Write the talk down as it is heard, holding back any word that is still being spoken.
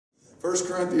1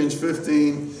 Corinthians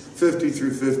 15, 50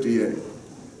 through 58.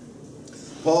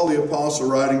 Paul the Apostle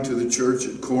writing to the church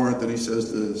at Corinth, and he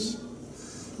says this.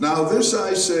 Now this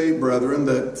I say, brethren,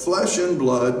 that flesh and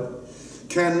blood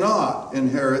cannot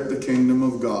inherit the kingdom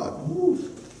of God.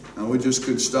 Now we just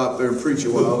could stop there and preach a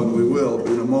while, and we will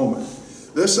in a moment.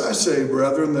 This I say,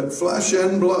 brethren, that flesh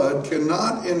and blood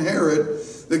cannot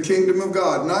inherit the kingdom of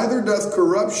God. Neither doth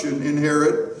corruption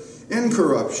inherit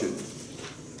incorruption.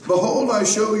 Behold, I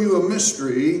show you a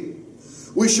mystery.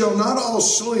 We shall not all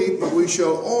sleep, but we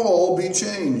shall all be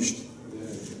changed.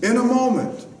 In a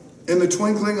moment, in the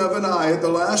twinkling of an eye, at the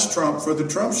last trump, for the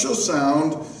trump shall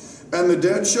sound, and the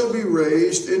dead shall be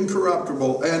raised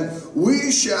incorruptible, and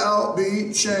we shall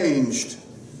be changed.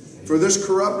 For this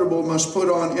corruptible must put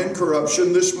on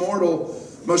incorruption, this mortal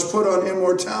must put on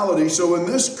immortality. So when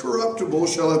this corruptible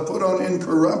shall have put on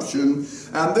incorruption,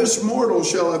 and this mortal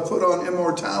shall have put on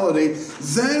immortality,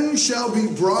 then shall be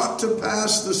brought to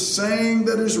pass the saying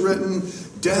that is written,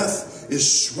 death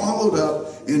is swallowed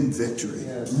up in victory.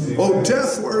 O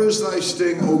death, where is thy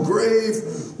sting? O grave,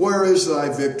 where is thy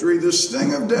victory? The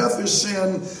sting of death is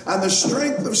sin, and the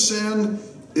strength of sin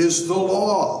is the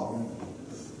law.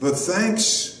 But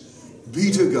thanks be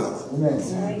to God.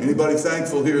 Anybody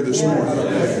thankful here this morning?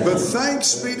 But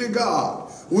thanks be to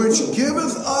God, which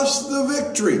giveth us the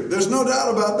victory. There's no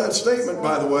doubt about that statement,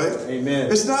 by the way. Amen.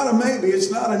 It's not a maybe.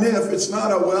 It's not an if. It's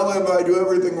not a well, if I do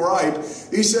everything right.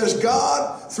 He says,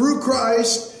 God, through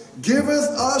Christ, giveth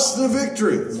us the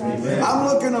victory. Amen. I'm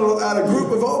looking at a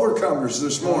group of overcomers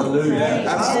this morning. Hallelujah. And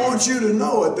I want you to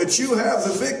know it, that you have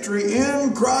the victory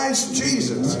in Christ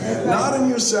Jesus. Amen. Not in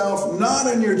yourself, not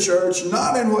in your church,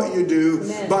 not in what you do,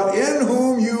 Amen. But in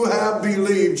whom you have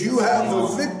believed. You have the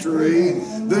victory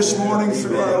this morning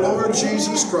through our Lord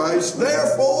Jesus Christ.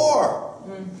 Therefore,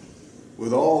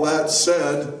 with all that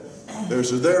said,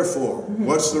 there's a therefore.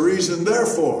 What's the reason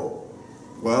therefore?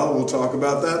 Well, we'll talk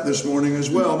about that this morning as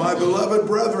well. My beloved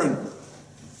brethren,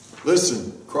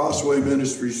 listen, Crossway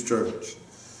Ministries Church,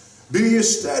 be ye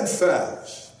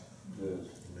steadfast,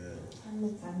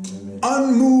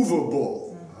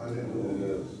 unmovable.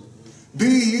 Be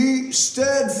ye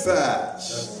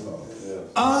steadfast,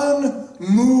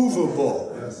 unmovable,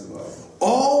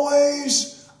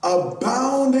 always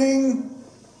abounding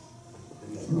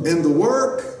in the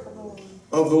work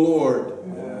of the Lord.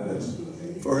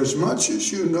 For as much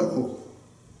as you know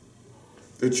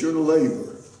that your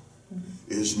labor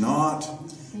is not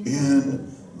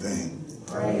in vain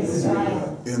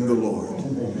in the Lord.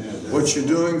 What you're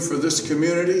doing for this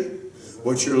community,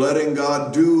 what you're letting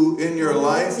God do in your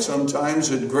life,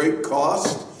 sometimes at great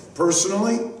cost,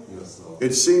 personally,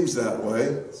 it seems that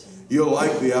way. You'll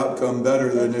like the outcome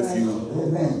better than if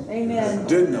you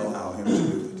didn't allow Him to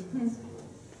do it.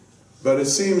 But it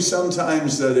seems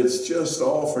sometimes that it's just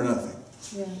all for nothing.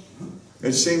 Yeah.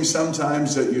 It seems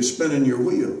sometimes that you're spinning your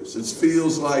wheels. It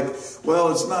feels like, well,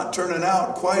 it's not turning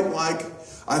out quite like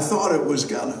I thought it was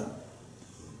gonna.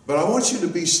 But I want you to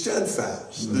be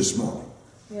steadfast this morning.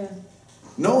 Yeah.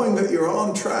 Knowing that you're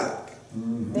on track.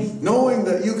 Knowing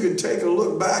that you can take a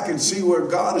look back and see where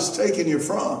God is taking you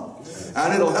from.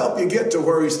 And it'll help you get to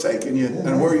where He's taking you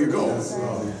and where you're going.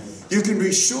 You can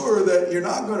be sure that you're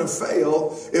not going to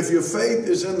fail if your faith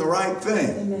is in the right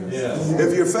thing. Yes.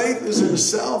 If your faith is in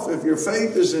self, if your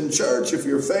faith is in church, if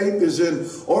your faith is in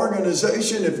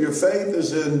organization, if your faith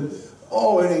is in,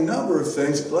 any number of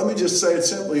things. Let me just say it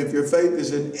simply. If your faith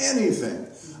is in anything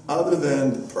other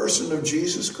than the person of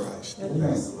Jesus Christ.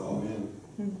 Amen.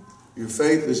 Your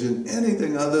faith is in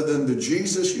anything other than the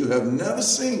Jesus you have never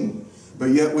seen.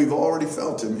 But yet we've already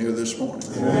felt Him here this morning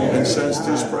and sensed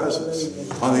His presence.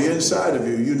 On the inside of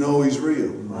you, you know He's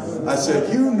real. I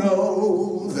said, you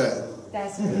know that.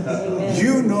 That's right.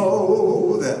 You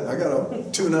know that. I got to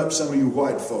tune up some of you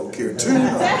white folk here. Tune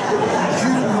up. You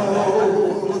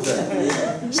know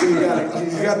that. See, you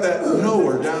got that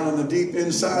knower down on the deep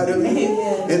inside of you.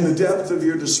 In the depth of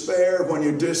your despair, when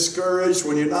you're discouraged,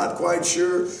 when you're not quite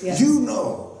sure. You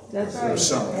know. That's right.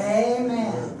 Something.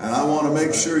 Amen. And I want to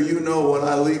make sure you know when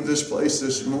I leave this place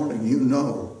this morning, you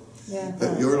know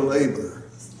that your labor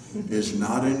is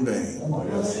not in vain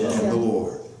in the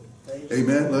Lord.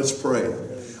 Amen. Let's pray.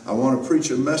 I want to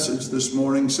preach a message this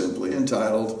morning simply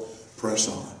entitled, Press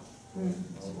On.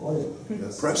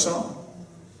 Press on.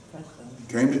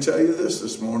 Came to tell you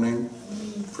this morning.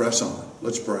 Press on.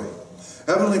 Let's pray.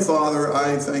 Heavenly Father,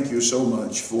 I thank you so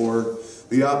much for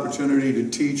the opportunity to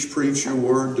teach, preach your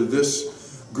word to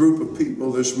this group of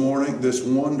people this morning, this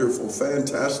wonderful,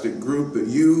 fantastic group that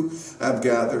you have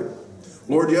gathered.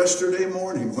 Lord, yesterday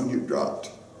morning when you dropped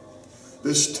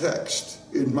this text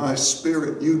in my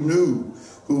spirit, you knew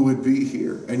who would be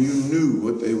here, and you knew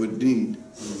what they would need.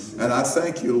 And I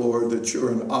thank you, Lord, that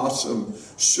you're an awesome,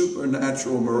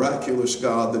 supernatural, miraculous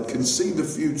God that can see the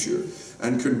future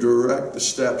and can direct the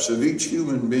steps of each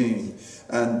human being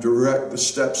and direct the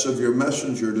steps of your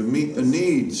messenger to meet the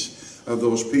needs of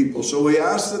those people. So we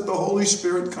ask that the Holy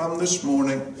Spirit come this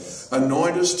morning,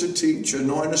 anoint us to teach,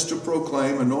 anoint us to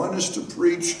proclaim, anoint us to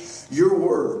preach your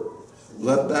word.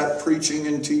 Let that preaching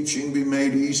and teaching be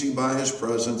made easy by his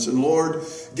presence. And Lord,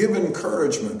 give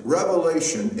encouragement,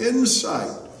 revelation,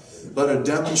 insight. Let a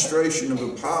demonstration of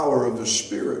the power of the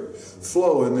Spirit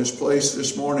flow in this place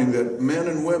this morning, that men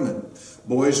and women,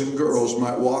 boys and girls,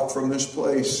 might walk from this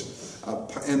place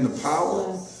in the power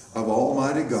of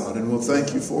Almighty God. And we'll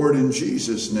thank you for it in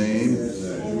Jesus' name.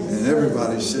 Amen. And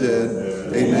everybody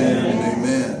said, amen and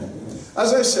amen.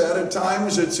 As I said, at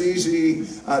times it's easy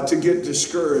to get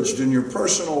discouraged in your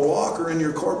personal walk or in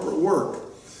your corporate work.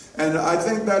 And I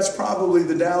think that's probably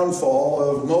the downfall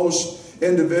of most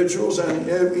individuals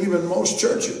and even most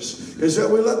churches, is that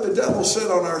we let the devil sit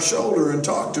on our shoulder and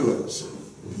talk to us.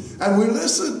 And we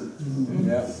listen.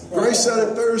 Yeah. Grace said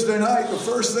it Thursday night, the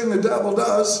first thing the devil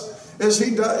does is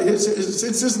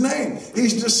it's his name.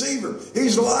 He's deceiver.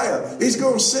 He's liar. He's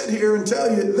going to sit here and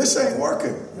tell you, this ain't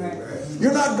working. Right.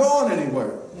 You're not going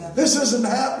anywhere. This isn't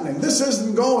happening. This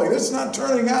isn't going. It's not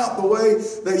turning out the way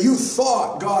that you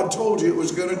thought God told you it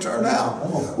was going to turn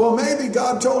out. Well, maybe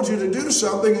God told you to do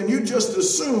something and you just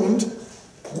assumed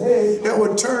it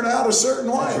would turn out a certain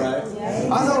way.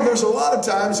 I know there's a lot of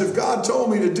times if God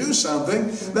told me to do something,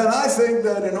 then I think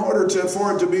that in order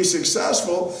for it to be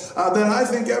successful, then I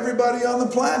think everybody on the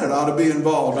planet ought to be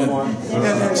involved in it.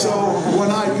 And so when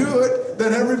I do it,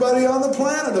 then everybody on the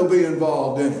planet will be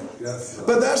involved in it.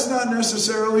 But that's not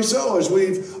necessarily so. As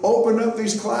we've opened up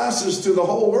these classes to the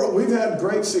whole world, we've had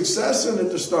great success in it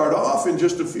to start off. In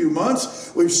just a few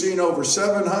months, we've seen over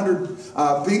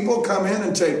 700 people come in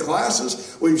and take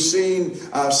classes. We've seen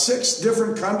 6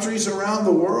 different countries around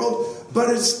the world. But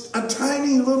it's a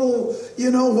tiny little,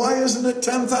 why isn't it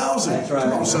 10,000? That's right.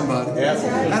 Come on, somebody. That's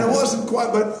right. And it wasn't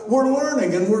quite, but we're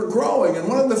learning and we're growing. And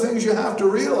one of the things you have to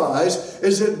realize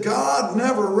is that God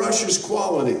never rushes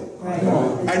quality. Right.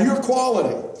 And your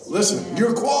quality, listen,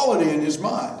 your quality in his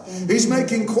mind. He's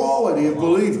making quality of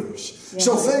believers.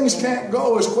 So things can't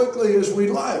go as quickly as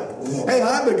we'd like. Hey,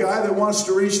 I'm the guy that wants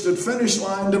to reach the finish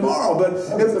line tomorrow.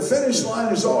 But if the finish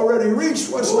line is already reached,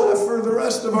 what's left for the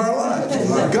rest of our lives?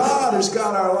 God has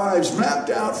got our lives mapped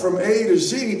out from A to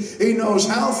Z. He knows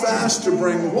how fast to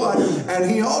bring what. And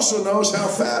he also knows how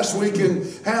fast we can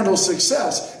handle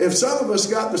success. If some of us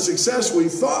got the success we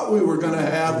thought we were going to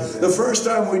have the first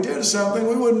time we did something,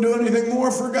 we wouldn't do anything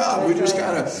more for God. We just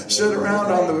kind of sit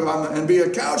around and be a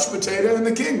couch potato in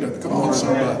the kingdom. Come on.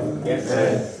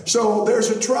 So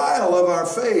there's a trial of our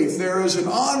faith. There is an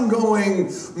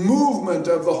ongoing movement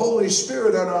of the Holy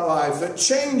Spirit in our life that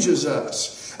changes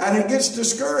us. And it gets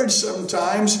discouraged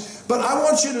sometimes. But I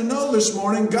want you to know this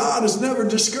morning, God is never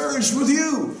discouraged with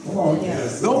you.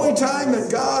 The only time that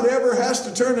God ever has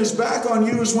to turn his back on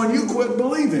you is when you quit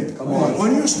believing.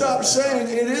 When you stop saying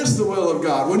it is the will of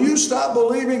God. When you stop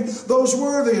believing those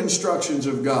were the instructions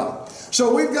of God.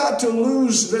 So we've got to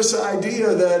lose this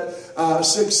idea that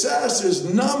success is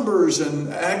numbers and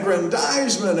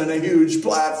aggrandizement and a huge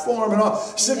platform and all.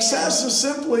 Success is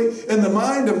simply, in the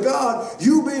mind of God,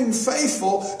 you being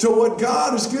faithful to what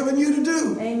God has given you to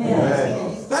do. Amen.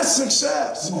 That's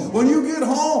success. When you get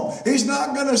home, he's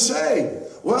not going to say,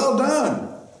 well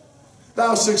done,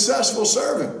 thou successful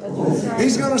servant.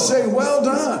 He's going to say, well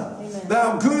done,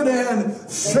 thou good and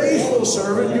faithful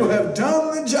servant. You have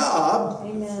done the job.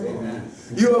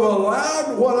 You have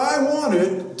allowed what I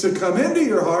wanted to come into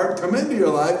your heart, come into your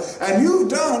life, and you've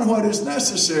done what is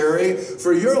necessary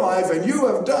for your life, and you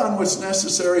have done what's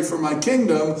necessary for my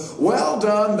kingdom. Well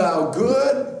done, thou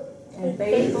good and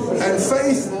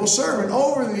faithful servant.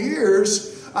 Over the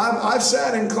years, I've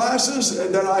sat in classes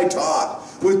that I taught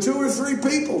with 2 or 3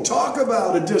 people talk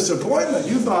about a disappointment.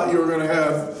 You thought you were going to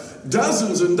have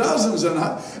dozens and dozens, and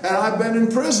I've been in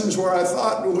prisons where I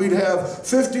thought we'd have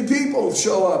 50 people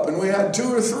show up, and we had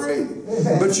 2 or 3.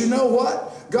 But you know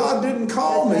what? God didn't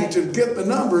call me to get the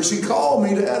numbers. He called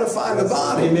me to edify the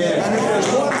body. And if there's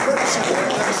one person there,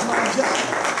 that's my job.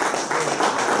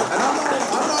 And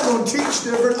I'm not going to teach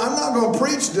different. I'm not going to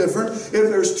preach different. If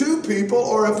there's 2 people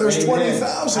or if there's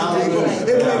 20,000 people,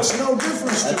 it makes no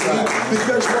difference to me,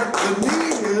 because what the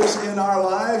need is is in our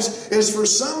lives is for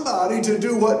somebody to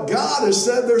do what God has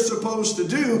said they're supposed to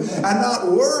do and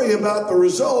not worry about the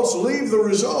results. Leave the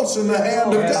results in the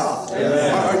hand of God.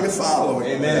 Are you following?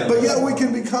 Amen. But yet we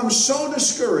can become so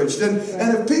discouraged. And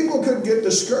if people could get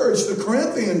discouraged, the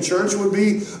Corinthian church would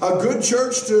be a good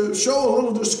church to show a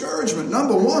little discouragement.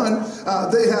 Number one,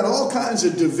 they had all kinds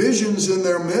of divisions in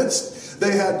their midst.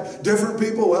 They had different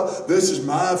people. Well, this is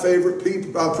my favorite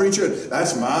preacher.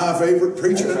 That's my favorite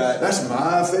preacher. That's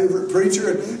my favorite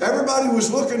preacher. And everybody was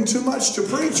looking too much to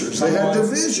preachers. They had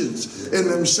divisions in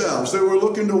themselves. They were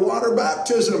looking to water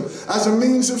baptism as a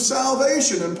means of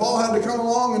salvation. And Paul had to come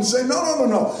along and say, no.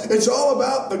 It's all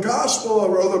about the gospel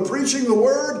or the preaching the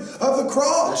word of the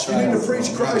cross. You need to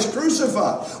preach Christ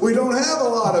crucified. We don't have a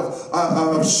lot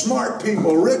of smart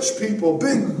people, rich people,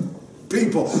 big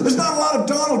people. There's not a lot of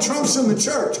Donald Trumps in the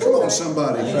church. Come on,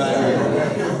 somebody.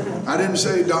 I didn't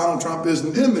say Donald Trump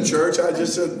isn't in the church. I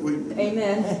just said we.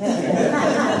 Amen.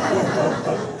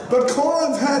 But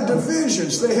Corinth had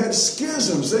divisions. They had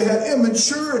schisms. They had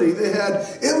immaturity. They had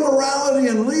immorality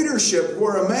in leadership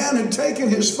where a man had taken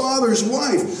his father's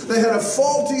wife. They had a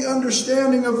faulty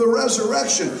understanding of the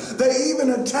resurrection. They even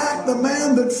attacked the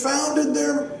man that founded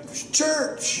their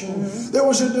church. There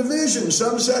was a division.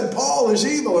 Some said Paul is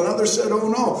evil and others said, oh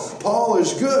no, Paul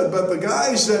is good. But the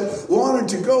guys that wanted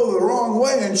to go the wrong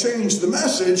way and change the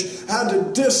message had to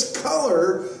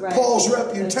discolor Paul's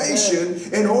reputation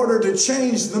in order to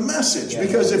change the message.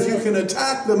 Because if you can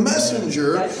attack the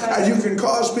messenger and you can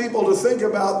cause people to think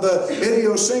about the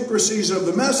idiosyncrasies of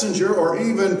the messenger or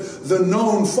even the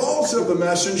known faults of the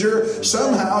messenger,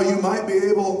 somehow you might be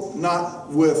able, not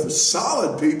with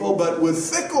solid people, but with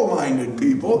fickle-minded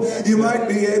people, you might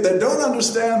be that don't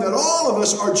understand that all of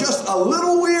us are just a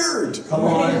little weird. Come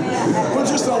on. We're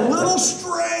just a little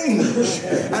strange.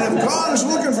 And if God is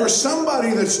looking for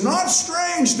somebody that's not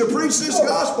strange to preach this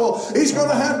gospel, He's going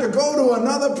to have to go to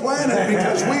another planet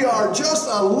because we are just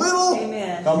a little.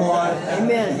 Amen. Come on.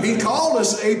 Amen. He called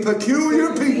us a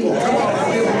peculiar people. Come on,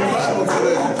 I'm giving the Bible for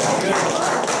that.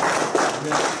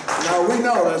 Now, we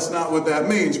know that's not what that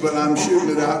means, but I'm shooting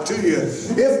it out to you.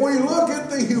 If we look at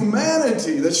the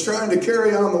humanity that's trying to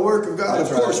carry on the work of God, of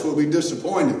course we'll be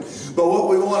disappointed. But what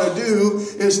we want to do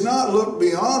is not look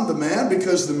beyond the man,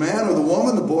 because the man or the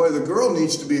woman, the boy or the girl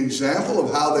needs to be an example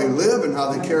of how they live and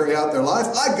how they carry out their life.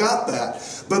 I got that.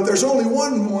 But there's only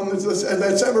one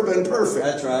that's ever been perfect.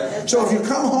 That's right. So if you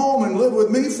come home and live with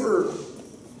me for a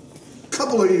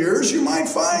couple of years, you might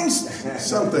find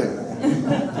something. I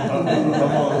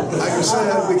can say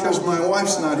that because my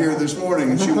wife's not here this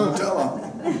morning and she won't tell them.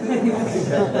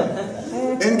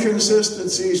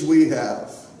 Inconsistencies we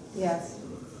have. Yes.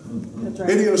 That's right.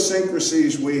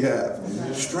 Idiosyncrasies we have.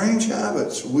 Strange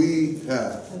habits we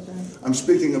have. I'm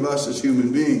speaking of us as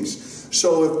human beings.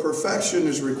 So if perfection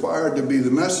is required to be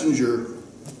the messenger,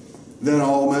 then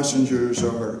all messengers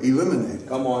are eliminated.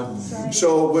 Come on.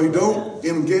 So we don't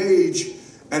engage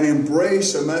and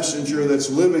embrace a messenger that's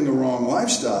living a wrong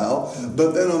lifestyle,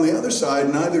 but then on the other side,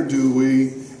 neither do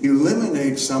we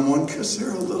eliminate someone because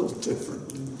they're a little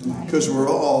different. Because we're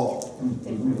all,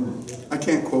 I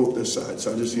can't quote this side,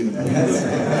 so I just,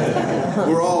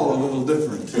 we're all a little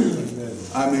different.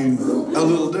 I mean, a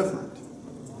little different.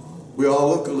 We all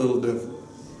look a little different.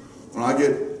 When I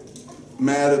get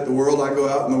mad at the world, I go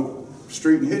out in the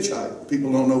street and hitchhike. People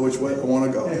don't know which way I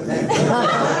want to go.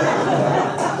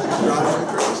 Drives me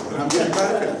crazy. I'm getting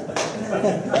back at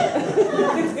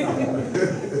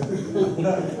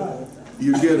it.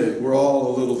 You get it. We're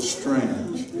all a little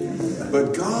strange.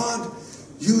 But God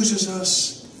uses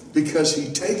us because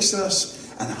He takes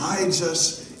us and hides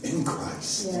us in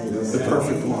Christ, the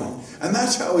perfect one. And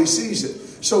that's how He sees it.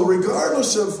 So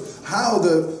regardless of how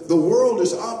the world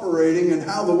is operating and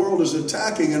how the world is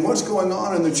attacking and what's going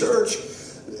on in the church,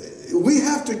 we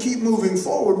have to keep moving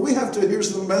forward. We have to, here's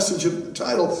the message of the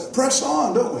title, press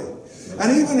on, don't we?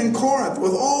 And even in Corinth,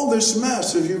 with all this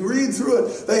mess, if you read through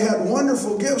it, they had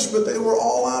wonderful gifts, but they were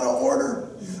all out of order.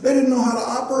 They didn't know how to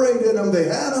operate in them. They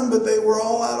had them, but they were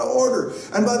all out of order.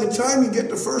 And by the time you get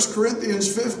to 1 Corinthians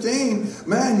 15,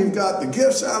 man, you've got the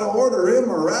gifts out of order,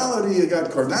 immorality, you got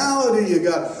carnality, you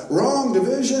got wrong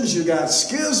divisions, you got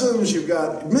schisms, you've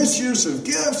got misuse of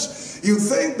gifts. You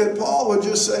think that Paul would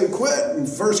just say quit. In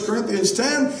 1 Corinthians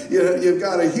 10, you've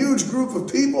got a huge group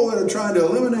of people that are trying to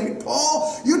eliminate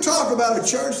Paul. You talk about a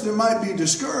church that might be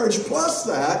discouraged. Plus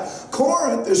that,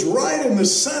 Corinth is right in the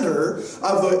center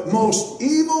of the most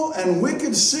evil and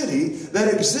wicked city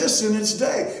that exists in its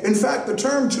day. In fact, the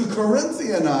term to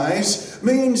Corinthianize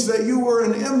means that you were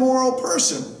an immoral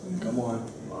person. Come on.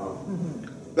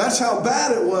 That's how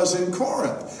bad it was in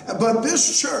Corinth. But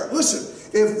this church, listen,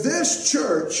 if this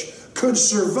church could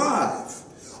survive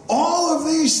all of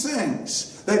these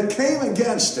things that came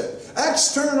against it,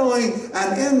 externally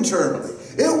and internally,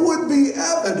 it would be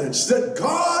evidence that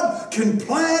God can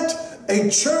plant a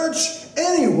church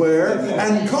anywhere,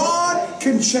 and God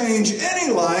can change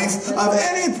any life of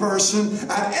any person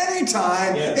at any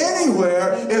time,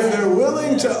 anywhere, if they're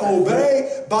willing to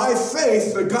obey by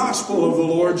faith the gospel of the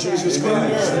Lord Jesus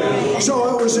Christ.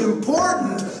 So it was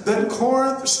important that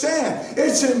Corinth stand.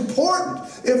 It's important.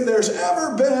 If there's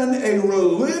ever been a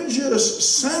religious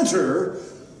center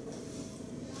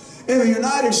in the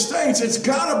United States, it's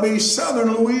got to be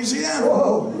southern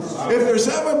Louisiana. If there's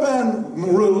ever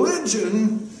been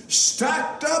religion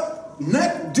stacked up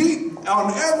neck deep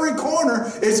on every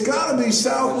corner, it's got to be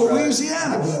South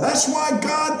Louisiana. That's why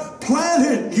God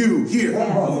planted you here.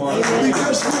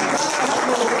 Because you've got to have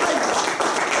a light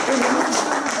in the midst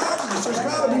of the darkness. There's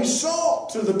got to be salt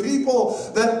to the people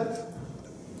that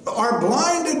are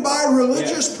blinded by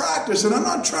religious practice. And I'm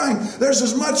not trying, there's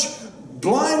as much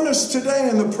blindness today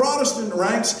in the Protestant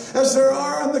ranks as there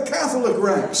are in the Catholic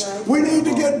ranks. We need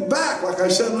to get back, like I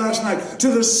said last night, to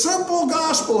the simple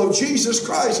gospel of Jesus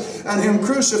Christ and Him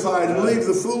crucified, and leave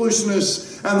the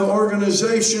foolishness and the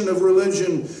organization of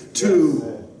religion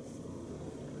to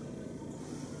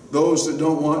those that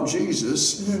don't want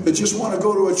Jesus, that just want to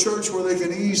go to a church where they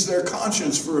can ease their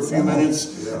conscience for a few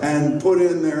minutes and put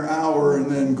in their hour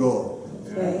and then go.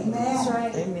 Amen. That's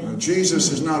right. Amen.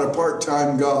 Jesus is not a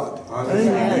part-time God.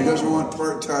 Amen. He doesn't want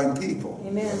part-time people.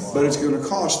 Amen. But it's going to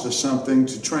cost us something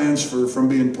to transfer from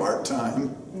being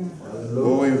part-time.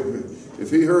 Boy,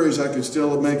 if he hurries, I could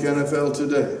still make NFL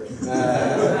today. Do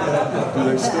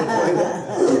they still play that?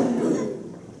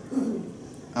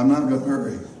 I'm not going to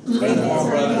hurry.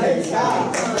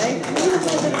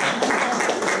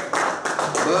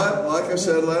 But like I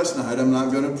said last night, I'm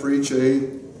not going to preach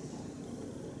a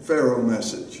Pharaoh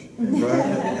message,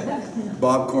 right?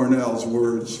 Bob Cornell's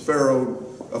words.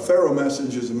 A Pharaoh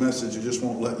message is a message that just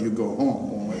won't let you go home.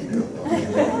 Won't let you go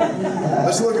home.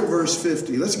 Let's look at verse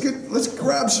 50. Let's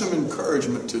grab some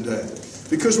encouragement today,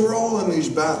 because we're all in these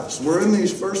battles. We're in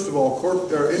these, first of all,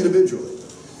 individually.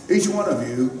 Each one of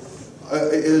you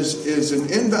is an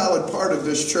invalid part of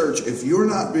this church if you're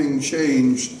not being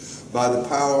changed by the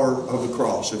power of the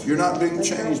cross. If you're not being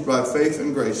changed by faith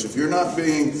and grace, if you're not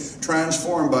being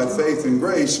transformed by faith and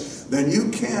grace, then you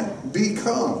can't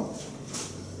become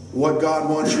what God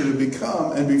wants you to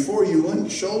become. And before you link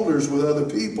shoulders with other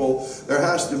people, there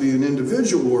has to be an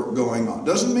individual work going on.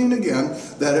 Doesn't mean, again,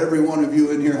 that every one of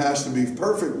you in here has to be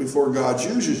perfect before God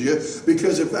uses you,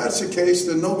 because if that's the case,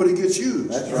 then nobody gets used.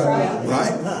 That's right.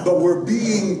 Right? But we're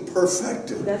being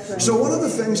perfected. That's right. So one of the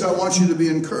things I want you to be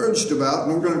encouraged about,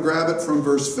 and we're going to grab it from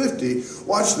verse 50.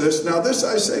 Watch this. Now this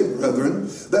I say, brethren,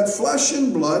 that flesh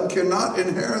and blood cannot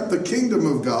inherit the kingdom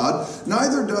of God,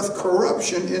 neither doth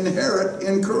corruption inherit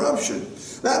incorruption.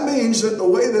 That means that the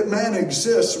way that man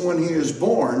exists when he is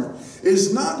born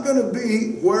is not going to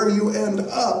be where you end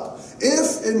up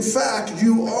if, in fact,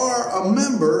 you are a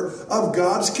member of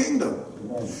God's kingdom.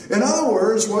 In other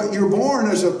words, what you're born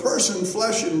as a person,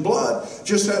 flesh and blood.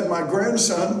 Just had my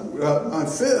grandson, my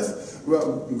fifth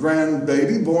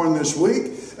grandbaby, born this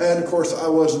week. And of course, I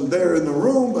wasn't there in the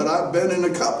room, but I've been in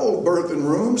a couple birthing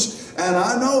rooms, and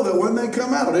I know that when they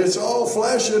come out, it's all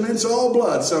flesh and it's all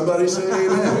blood. Somebody say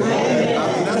amen.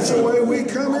 I mean, that's the way we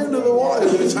come into the water.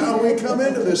 It's how we come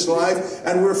into this life,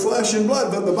 and we're flesh and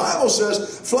blood. But the Bible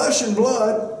says flesh and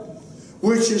blood,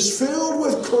 which is filled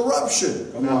with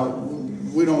corruption. Now,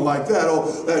 we don't like that.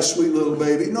 Oh, that sweet little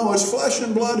baby. No, it's flesh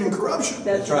and blood and corruption.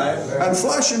 That's right. And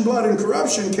flesh and blood and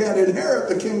corruption can't inherit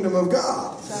the kingdom of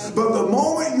God. But the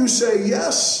moment you say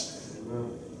yes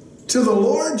to the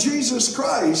Lord Jesus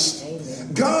Christ,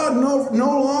 God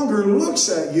no longer looks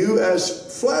at you as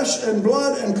flesh and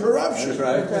blood and corruption.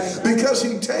 That's right. Because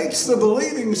He takes the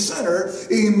believing sinner,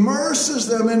 immerses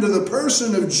them into the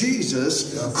person of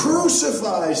Jesus,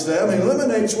 crucifies them,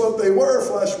 eliminates what they were,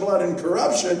 flesh, blood, and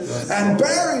corruption, and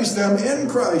buries them in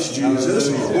Christ Jesus,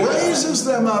 raises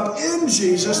them up in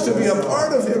Jesus to be a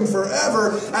part of Him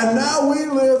forever, and now we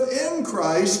live in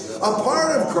Christ, a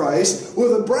part of Christ,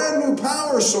 with a brand new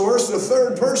power source. The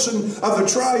third person of the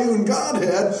triune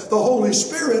Godhead, the Holy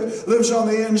Spirit, lives on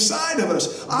the inside of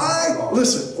us.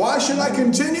 Listen, why should I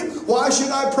continue? Why should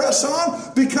I press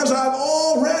on? Because I've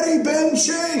already been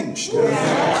changed.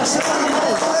 I said I'm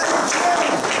already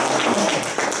changed.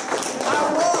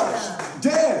 I was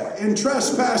dead in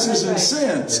trespasses and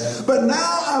sins, but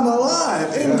now I'm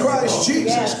alive in Christ Christ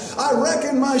Jesus. I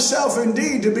reckon myself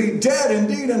indeed to be dead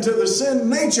indeed unto the sin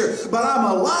nature, but I'm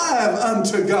alive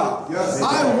unto God.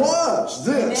 I was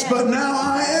this, but now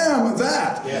I am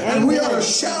that. And we ought to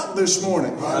shout this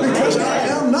morning, because I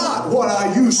am not what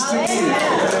I used to be.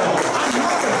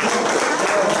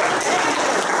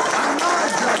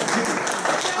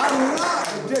 I'm not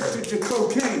addicted to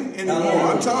cocaine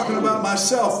anymore. I'm talking about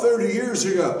myself 30 years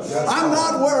ago. I'm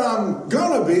not where I'm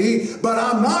going to be, but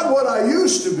I'm not what I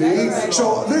used to be.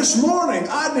 So this morning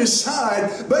I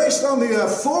decide, based on the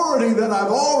authority that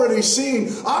I've already seen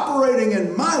operating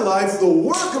in my life, the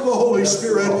work of the Holy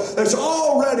Spirit that's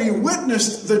already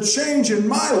witnessed the change in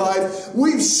my life.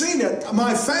 We've seen it.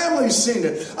 My family's seen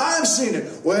it. I've seen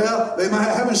it. Well, they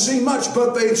haven't seen much,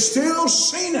 but they've still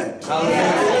seen it.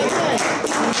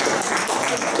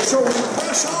 So we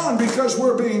press on because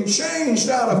we're being changed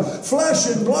out of flesh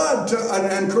and blood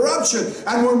and corruption,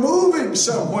 and we're moving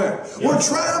somewhere. We're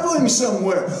traveling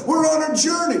somewhere. We're on a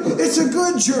journey. It's a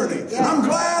good journey. I'm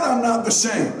glad I'm not the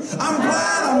same. I'm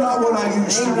glad I'm not what I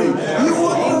used to be. You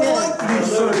wouldn't have liked me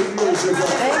 30 years ago. I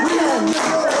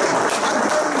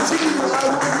guarantee you I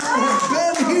would not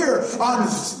have been here on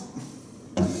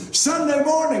Sunday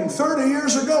morning 30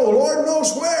 years ago. Lord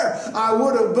knows where I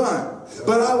would have been.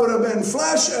 But I would have been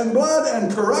flesh and blood and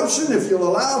corruption, if you'll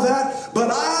allow that. But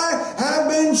I have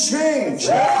been changed.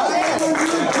 I am a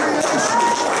new creation.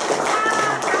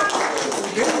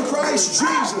 In Christ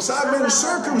Jesus, I've been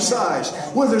circumcised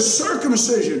with a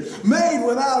circumcision made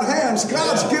without hands.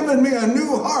 God's given me a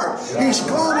new heart. He's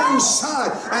gone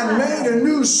inside and made a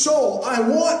new soul. I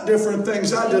want different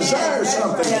things. I desire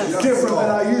something different than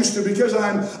I used to, because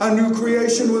I'm a new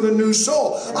creation with a new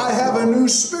soul. I have a new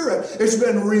spirit. It's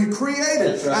been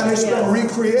recreated, and it's been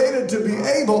recreated to be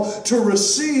able to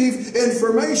receive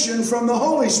information from the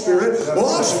Holy Spirit.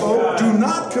 Lost folk do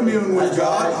not commune with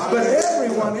God, but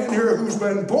everyone in here who's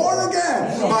been born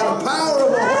again by the power of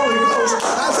the Holy Ghost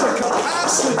has the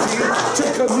capacity to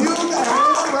commune and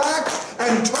interact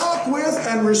and talk with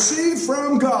and receive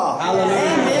from God.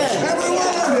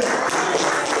 Everyone of it.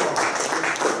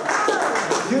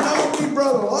 You don't need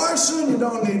Brother Larson. You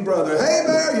don't need Brother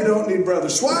Hebert. You don't need Brother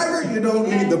Swigert. You don't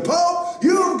need the Pope.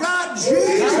 You've got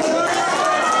Jesus.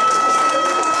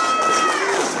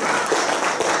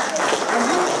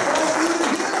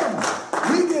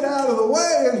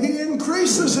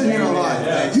 In your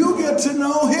life, you get to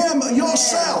know Him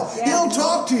yourself. He'll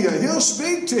talk to you. He'll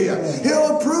speak to you.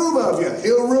 He'll approve of you.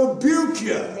 He'll rebuke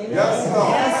you.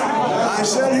 I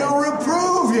said He'll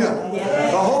reprove you.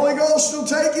 The Holy Ghost will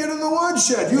take you to the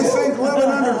woodshed. You think living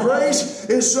under grace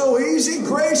is so easy?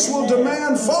 Grace will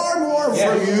demand far more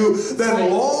from you than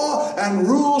law and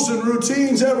rules and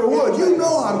routines ever would. You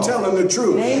know I'm telling the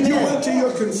truth. You went to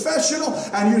your confessional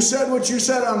and you said what you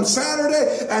said on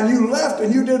Saturday, and you left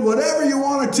and you did whatever you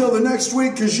wanted till the next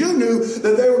week, because you knew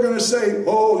that they were going to say,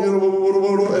 oh, you know,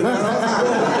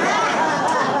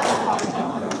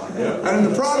 and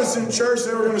in the Protestant church,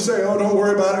 they were going to say, oh, don't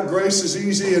worry about it. Grace is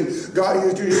easy, and God,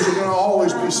 you're going to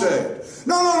always be saved.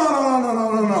 No.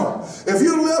 If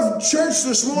you left church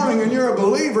this morning and you're a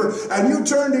believer, and you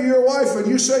turn to your wife and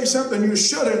you say something you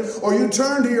shouldn't, or you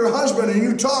turn to your husband and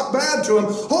you talk bad to him,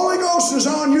 Holy Ghost is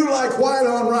on you like white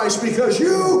on rice, because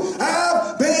you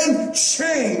have been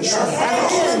changed.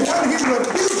 And even when He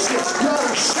rebukes you, you ought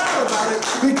to shout about it,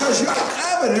 because you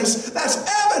have evidence. That's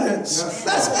evidence.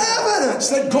 That's evidence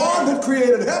that God that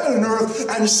created heaven and earth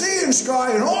and sea and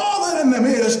sky and all that in them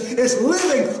is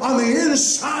living on the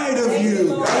inside of you.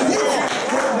 And you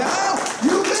now,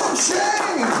 you've been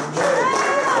changed.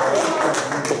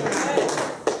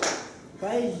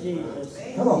 Praise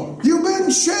Jesus. Come on. You've been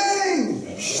changed.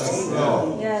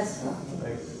 Yes.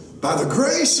 By the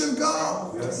grace of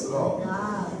God. Yes, Lord.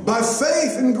 By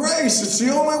faith and grace. It's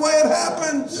the only way it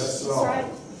happens. Yes, Lord. That's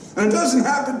right. And it doesn't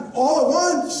happen all at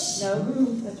once. No,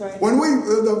 that's right. When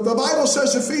the Bible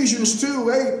says, Ephesians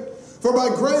 2:8, for by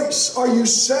grace are you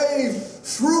saved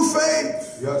through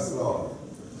faith. Yes, Lord.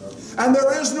 And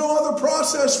there is no other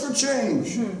process for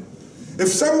change. If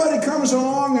somebody comes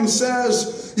along and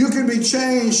says you can be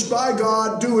changed by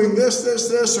God doing this,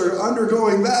 or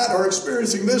undergoing that, or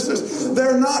experiencing this,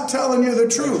 they're not telling you the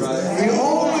truth. The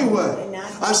only way.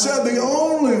 I said the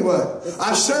only way.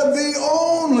 I said the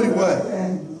only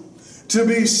way to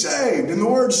be saved. And the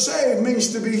word saved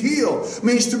means to be healed,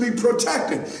 means to be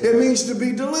protected. It means to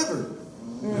be delivered.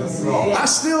 I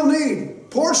still need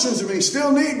portions of me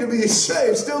still need to be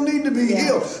saved, still need to be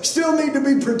healed, still need to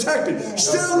be protected,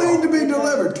 still need to be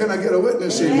delivered. Can I get a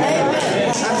witness in here?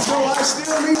 And so I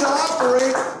still need to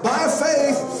operate by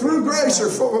faith through grace, or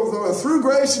through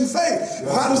grace and faith.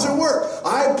 How does it work?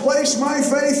 I place my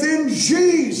faith in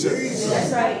Jesus.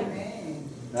 That's right.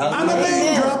 I'm a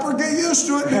name dropper. Get used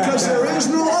to it, because there is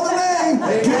no other name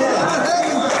given under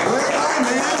heaven whereby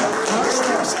man must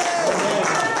be saved.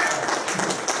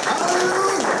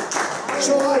 Hallelujah.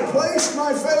 So I placed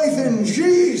my faith in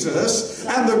Jesus,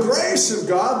 and the grace of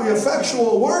God, the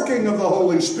effectual working of the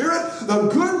Holy Spirit, the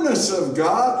goodness of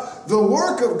God, the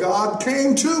work of God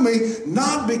came to me,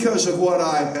 not because of what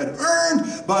I had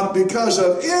earned, but because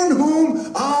of in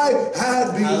whom I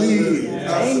had believed.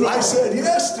 I said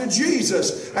yes to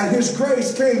Jesus, and His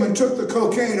grace came and took the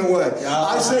cocaine away.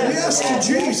 I said yes to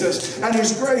Jesus, and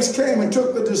His grace came and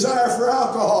took the desire for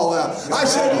alcohol out. I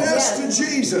said yes to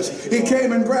Jesus. He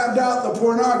came and grabbed out the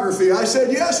pornography. I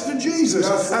said yes to Jesus,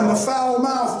 and the foul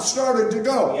mouth started to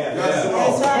go.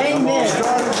 Amen.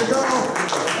 Started to go.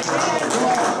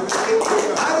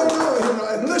 I don't know,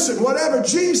 and listen, whatever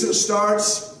Jesus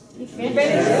starts,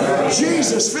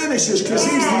 Jesus finishes, because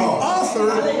He's the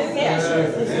author. And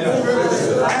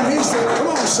He's the, come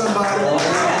on somebody.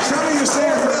 Some of you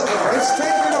saying, well, it's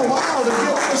taking a while to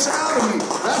get this out of me.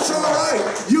 That's all right.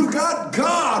 You've got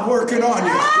God working on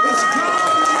you. It's God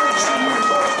who works in you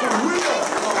both to will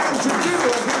and to do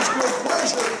of His good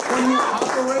pleasure when you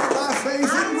operate by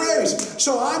faith and grace.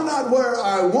 So I'm not where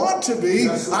I want to be.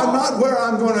 I'm not where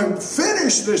I'm going to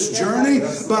finish this journey,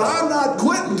 but I'm not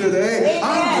quitting today.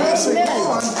 I'm pressing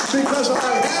on, because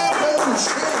I have been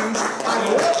changed. I've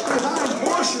left behind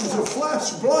portions of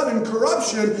flesh, blood, and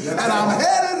corruption, and I'm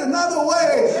headed another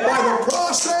way by the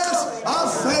process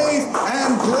of faith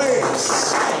and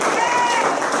grace.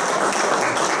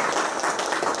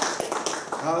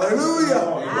 Hallelujah.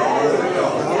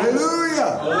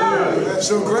 Hallelujah.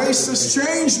 So grace has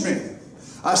changed me.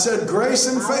 I said grace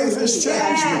and faith has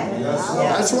changed me.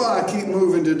 That's why I keep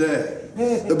moving today.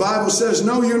 The Bible says,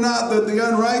 know you not that the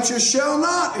unrighteous shall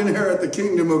not inherit the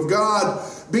kingdom of God.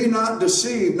 Be not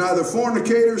deceived, neither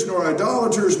fornicators, nor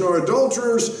idolaters, nor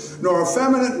adulterers, nor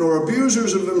effeminate, nor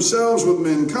abusers of themselves with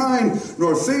mankind,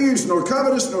 nor thieves, nor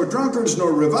covetous, nor drunkards,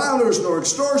 nor revilers, nor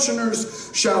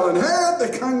extortioners shall inherit the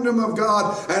kingdom of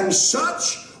God. And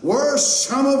such were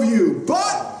some of you.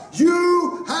 But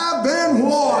you have been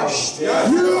washed. You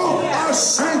are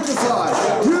sanctified.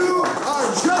 You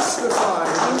are justified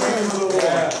in the name of the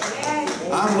Lord.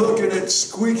 I'm looking at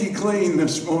squeaky clean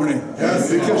this morning,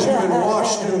 because you've been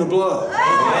washed in the blood.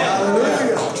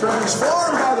 Hallelujah.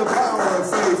 Transformed by the power of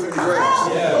faith and grace.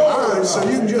 All right, so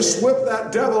you can just whip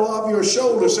that devil off your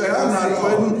shoulder. Say, I'm not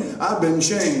quitting. I've been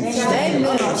changed. I'm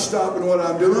not stopping what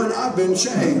I'm doing. I've been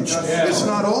changed. It's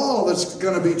not all that's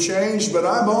going to be changed, but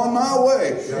I'm on my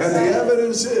way. And the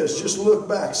evidence is, just look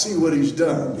back, see what He's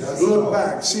done. Look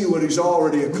back, see what He's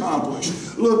already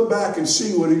accomplished. Look back and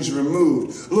see what He's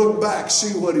removed. Look back,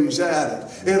 see what He's added.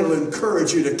 It'll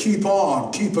encourage you to keep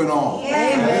on keeping on.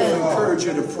 It'll encourage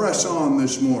you to press on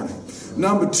this morning.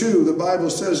 Number 2, the Bible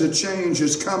says a change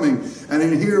is coming. And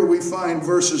in here we find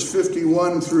verses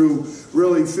 51 through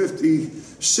really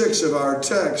 56 of our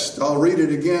text. I'll read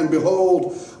it again.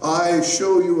 Behold, I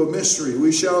show you a mystery.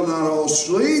 We shall not all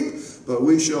sleep, but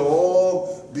we shall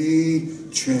all be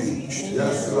changed.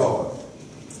 Yes, Lord.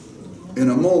 In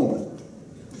a moment.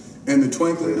 In the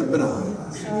twinkling of an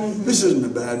eye. This isn't a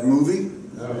bad movie.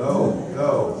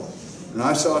 No. And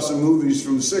I saw some movies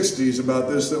from the 60s about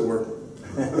this that were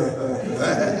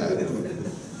bad.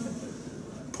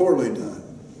 Poorly done.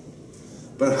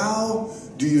 But how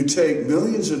do you take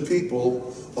millions of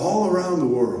people all around the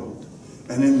world,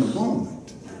 and in the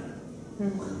moment,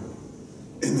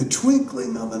 in the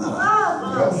twinkling of an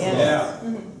eye,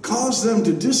 cause them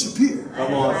to disappear?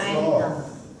 Come on.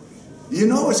 You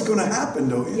know it's going to happen,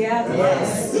 don't you?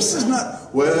 Yes. This is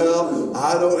not, well,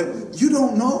 you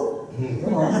don't know.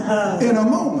 In a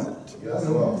moment.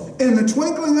 In the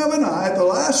twinkling of an eye, at the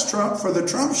last trump, for the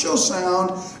trump shall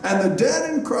sound, and the dead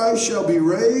in Christ shall be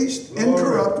raised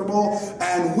incorruptible,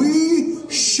 and we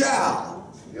shall.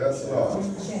 Yes, Lord.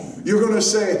 You're going to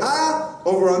say, "Ha!"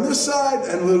 over on this side,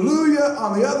 and "Hallelujah"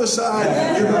 on the other side.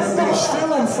 You're going to be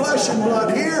still in flesh and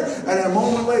blood here, and a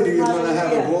moment later you're going to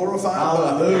have a glorified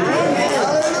body.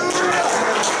 Hallelujah.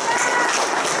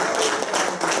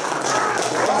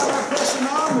 I'm pressing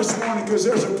on this morning because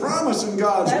there's a promise in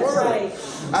God's Word.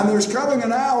 And there's coming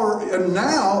an hour, and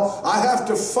now I have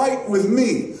to fight with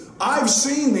me. I've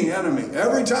seen the enemy.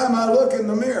 Every time I look in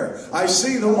the mirror, I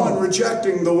see the one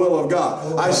rejecting the will of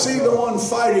God. I see the one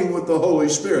fighting with the Holy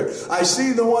Spirit. I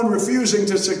see the one refusing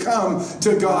to succumb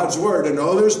to God's word. And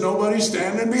oh, there's nobody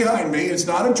standing behind me. It's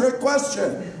not a trick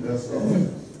question.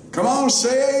 Come on,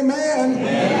 say amen.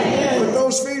 Amen. Put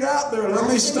those feet out there. Let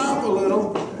me stomp a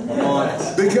little.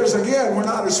 Because again, we're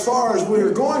not as far as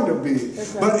we're going to be.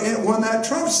 But when that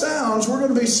trump sounds, we're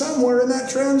going to be somewhere in that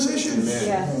transition.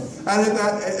 And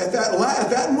at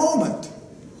that moment,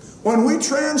 when we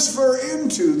transfer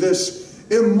into this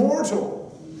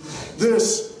immortal,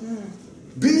 this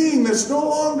being that's no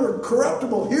longer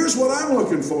corruptible, here's what I'm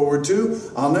looking forward to.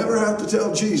 I'll never have to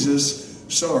tell Jesus,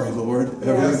 sorry, Lord,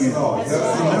 ever again. I'll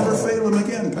never fail him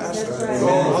again, Pastor.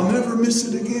 I'll never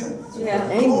miss it again.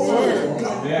 Amen.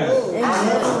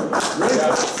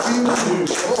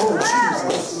 Oh,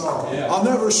 Jesus. I'll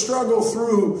never struggle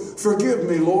through, forgive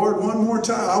me, Lord, one more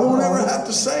time. I won't ever have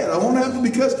to say it. I won't have to,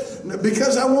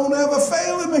 because I won't ever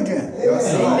fail him again.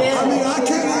 I mean, I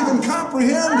can't even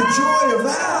comprehend the joy of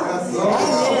that.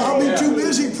 I'll be too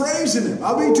busy praising him.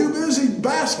 I'll be too busy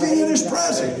basking in his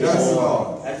presence.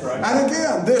 And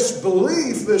again, this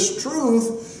belief, this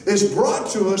truth is brought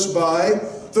to us by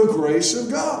the grace of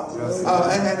God.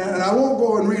 And I won't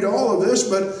go and read all of this,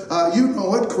 but you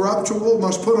know it. Corruptible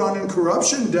must put on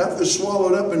incorruption. Death is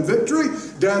swallowed up in victory.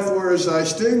 Death, where is thy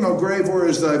sting? O grave, where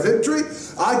is thy victory?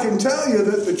 I can tell you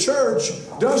that the church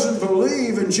doesn't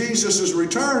believe in Jesus'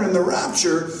 return in the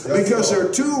rapture because they're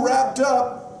too wrapped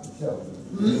up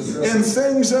in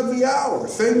things of the hour,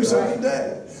 things of the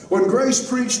day. When Grace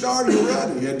preached, "Are you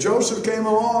ready?" and Joseph came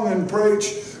along and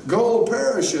preached, "Gold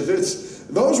perisheth."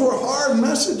 Those were hard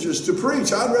messages to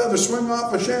preach. I'd rather swing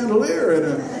off a chandelier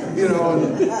and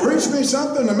preach me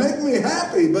something to make me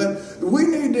happy. But we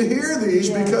need to hear these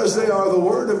because they are the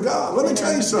Word of God. Let me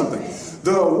tell you something.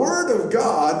 The Word of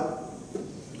God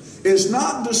is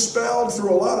not dispelled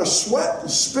through a lot of sweat and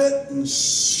spit and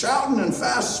shouting and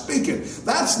fast speaking.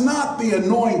 That's not the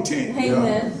anointing.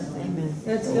 Amen. Amen.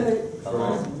 That's good.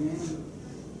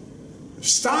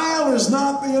 Style is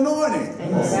not the anointing.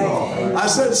 I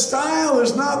said style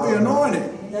is not the anointing.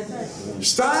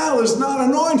 Style is not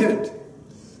anointed.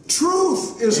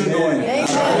 Truth is anointed.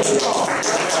 Truth is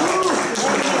anointed.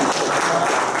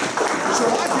 So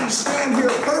I can stand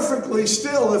here perfectly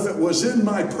still if it was in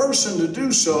my person to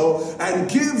do so and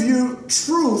give you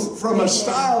truth from a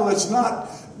style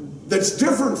that's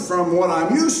different from what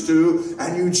I'm used to,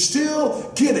 and you'd still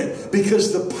get it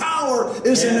because the power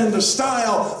isn't in the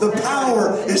style, the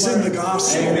power is in the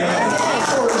gospel. The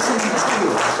power is in the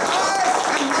truth. I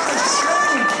am not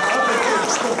ashamed of the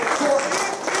gospel, for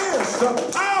it is the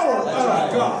power of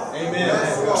God.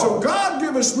 Amen. So God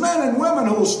give us men and women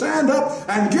who will stand up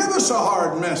and give us a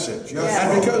hard message.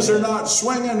 And because they're not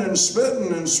swinging and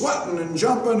spitting and sweating and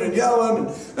jumping and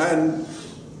yelling and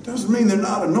doesn't mean they're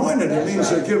not anointed. It means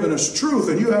they're giving us truth,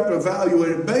 and you have to evaluate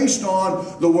it based on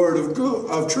the word of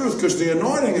truth, because the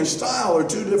anointing and style are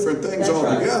two different things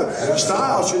altogether.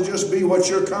 Style should just be what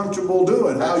you're comfortable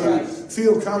doing, how you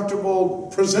feel comfortable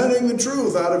presenting the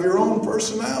truth out of your own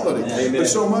personality. But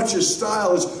so much as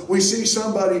style is we see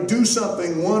somebody do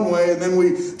something one way, and then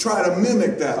we try to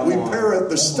mimic that. We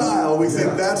parrot the style. We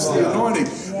think that's the anointing.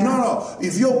 No.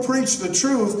 If you'll preach the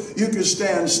truth, you can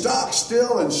stand stock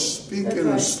still and speak in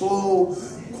a slow,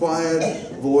 quiet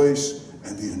voice,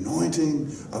 and the anointing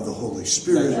of the Holy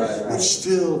Spirit would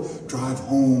still drive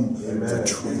home the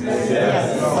truth.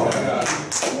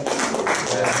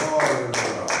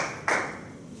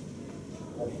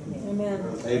 Amen.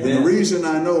 And the reason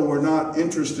I know we're not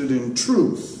interested in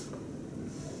truth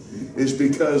is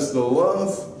because the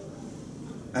love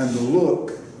and the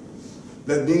look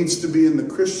that needs to be in the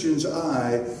Christian's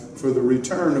eye for the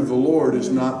return of the Lord is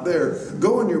not there.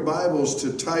 Go in your Bibles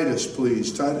to Titus,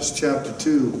 please. Titus chapter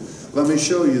 2. Let me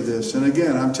show you this. And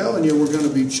again, I'm telling you we're going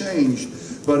to be changed.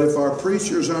 But if our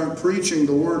preachers aren't preaching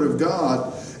the Word of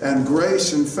God, and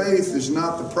grace and faith is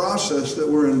not the process that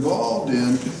we're involved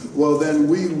in, well then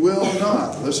we will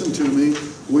not, listen to me,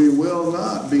 we will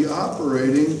not be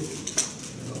operating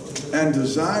and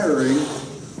desiring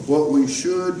what we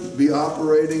should be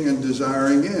operating and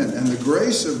desiring in. And the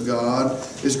grace of God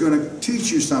is going to teach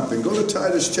you something. Go to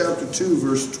Titus chapter 2,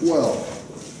 verse 12.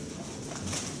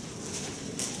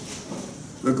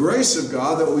 The grace of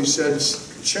God that we said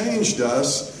changed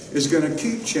us is going to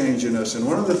keep changing us. And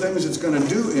one of the things it's going to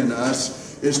do in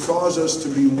us is cause us to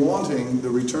be wanting the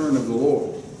return of the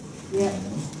Lord. Yeah.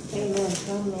 Amen.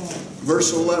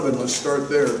 Verse 11, let's start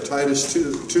there. Titus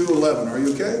 2:11. Are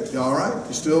you okay? You all right?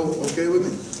 You still okay with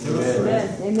me?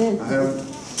 Amen. Amen. I haven't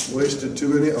wasted too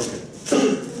many. Okay.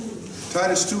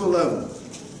 Titus 2:11.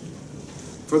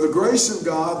 For the grace of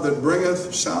God that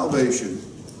bringeth salvation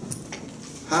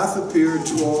hath appeared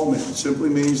to all men. Simply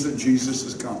means that Jesus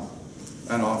has come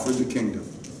and offered the kingdom.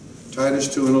 Titus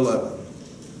 2:11.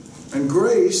 And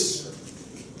grace,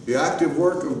 the active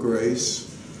work of grace,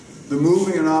 the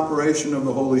moving and operation of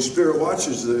the Holy Spirit,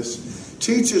 watches this,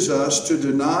 teaches us to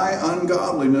deny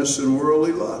ungodliness and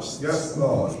worldly lust. Yes,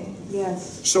 Lord.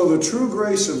 Yes. So the true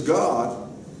grace of God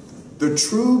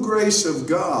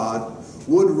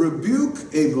would rebuke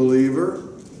a believer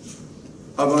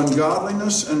of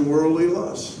ungodliness and worldly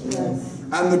lust. Yes.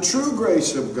 And the true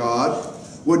grace of God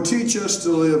would teach us to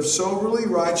live soberly,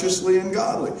 righteously, and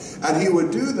godly. And He would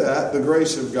do that, the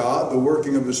grace of God, the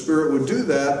working of the Spirit would do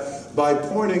that by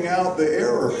pointing out the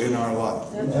error in our life.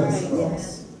 That's right.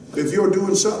 Yes. If you're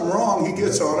doing something wrong, He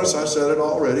gets on us. I said it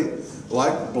already.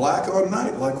 Like black on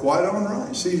night, like white on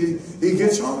rice. He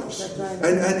gets on us. That's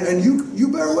right. And you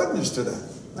bear witness to that.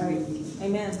 Right.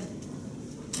 Amen.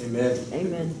 Amen.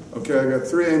 Amen. Okay, I got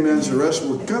 3 amens. The rest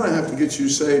we're going to have to get you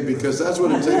saved because that's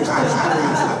what it takes to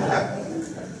experience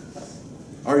it.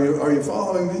 Are you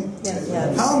following me? Yes.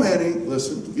 Yes. How many,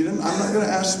 listen, I'm not going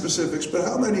to ask specifics, but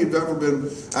how many have ever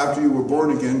been, after you were born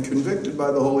again, convicted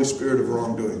by the Holy Spirit of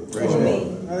wrongdoing? Raise your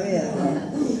hand. Oh, yeah.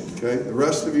 Okay, the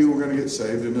rest of you are going to get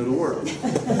saved and it'll work.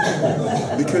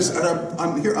 Because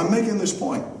I'm making this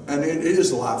point, and it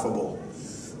is laughable.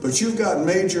 But you've got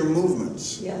major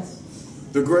movements. Yes.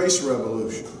 The Grace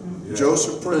Revolution. Yeah.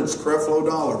 Joseph Prince, Creflo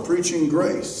Dollar, preaching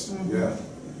grace. Yeah.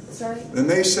 That's right. And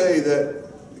they say that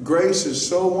grace is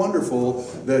so wonderful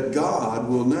that God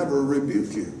will never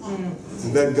rebuke you.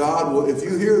 That God will, if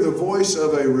you hear the voice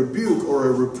of a rebuke or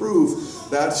a reproof,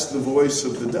 that's the voice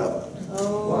of the devil.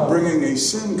 Oh. Bringing a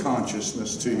sin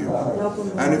consciousness to you. Help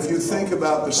 'em. And if you think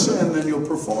about the sin, then you'll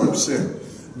perform sin.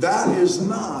 That is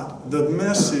not the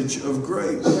message of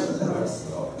grace.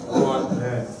 Come on.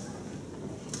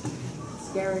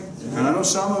 Scary. And I know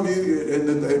some of you,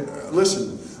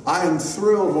 listen, I am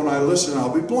thrilled when I listen.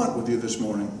 I'll be blunt with you this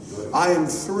morning. I am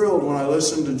thrilled when I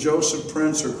listen to Joseph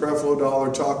Prince or Creflo Dollar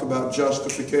talk about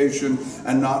justification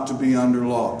and not to be under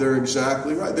law. They're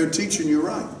exactly right. They're teaching you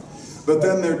right. But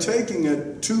then they're taking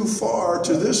it too far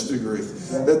to this degree.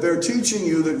 That they're teaching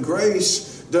you that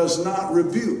grace does not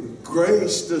rebuke.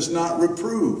 Grace does not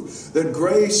reprove. That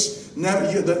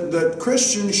that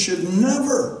Christians should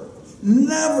never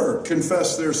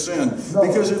confess their sin.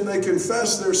 Because if they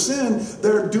confess their sin,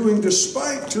 they're doing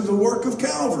despite to the work of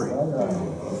Calvary.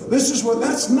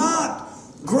 That's not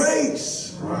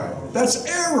grace. Right. That's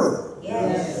error.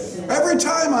 Yes. Every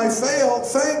time I fail,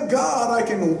 thank God I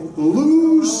can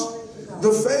lose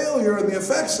the failure and the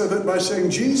effects of it by saying,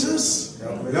 Jesus,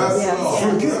 forgive me.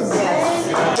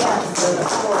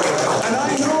 And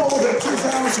I know that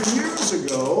 2,000 years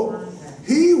ago,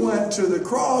 He went to the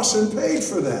cross and paid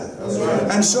for that.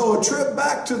 And so a trip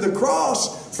back to the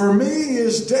cross for me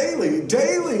is daily.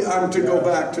 Daily I'm to go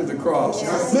back to the cross.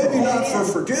 Maybe not for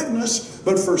forgiveness,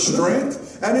 but for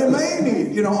strength. And it may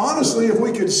need, honestly, if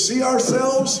we could see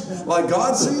ourselves like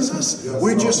God sees us,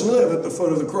 we just live at the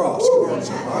foot of the cross.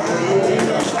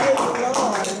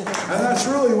 And that's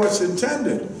really what's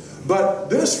intended. But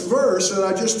this verse that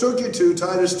I just took you to,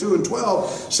 Titus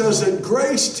 2:12, says that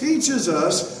grace teaches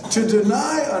us to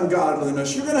deny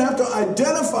ungodliness. You're going to have to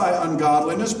identify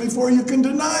ungodliness before you can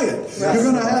deny it. Yes. You're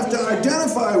going to have to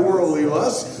identify worldly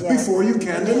lust before you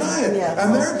can deny it. Yes.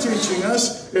 And they're teaching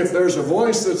us, if there's a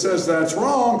voice that says that's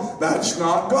wrong, that's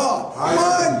not God.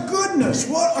 My goodness,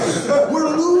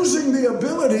 we're losing the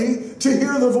ability to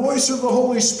hear the voice of the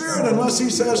Holy Spirit unless He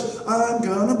says, I'm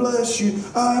going to bless you,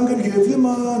 I'm going to give you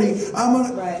money, I'm going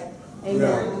to... Right.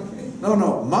 Amen.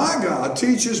 No. My God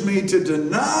teaches me to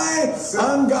deny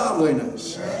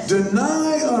ungodliness,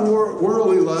 deny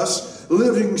worldly lust,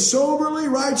 living soberly,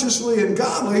 righteously, and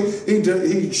godly.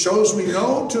 He shows me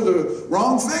no to the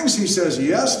wrong things. He says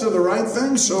yes to the right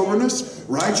things, soberness,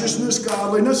 righteousness,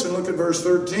 godliness. And look at verse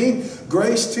 13.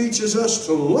 Grace teaches us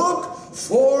to look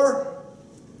for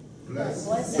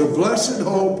the blessed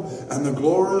hope and the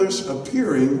glorious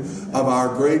appearing of our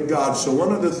great God. So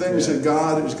one of the things that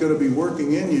God is going to be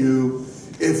working in you,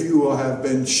 if you will have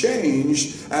been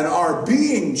changed and are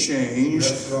being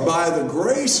changed by the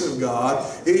grace of God,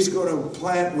 He's going to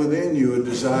plant within you a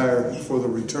desire for the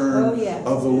return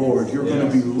of the Lord. You're going to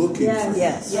be looking for Him.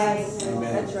 Yes. Amen.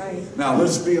 That's right. Now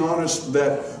let's be honest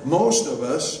that most of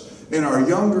us in our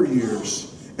younger years,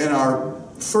 in our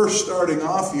first starting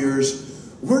off years,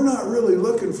 we're not really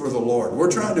looking for the Lord.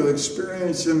 We're trying to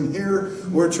experience Him here.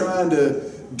 We're trying to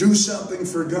do something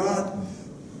for God.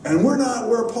 And we're not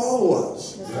where Paul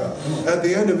was at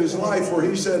the end of his life, where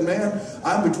he said, man,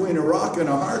 I'm between a rock and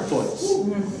a hard place.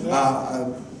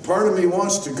 part of me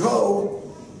wants to go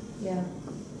Yeah.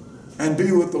 and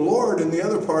be with the Lord, and the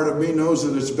other part of me knows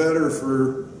that it's better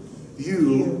for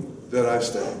you that I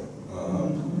stay.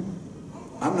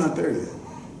 I'm not there yet.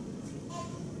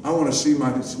 I want to see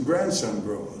my grandson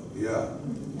grow up. Yeah.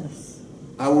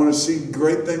 I want to see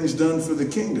great things done for the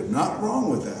kingdom. Not wrong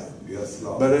with that. Yes,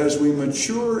 Lord. But as we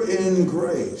mature in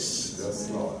grace, Yes,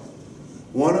 Lord.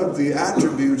 one of the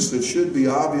attributes that should be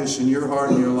obvious in your heart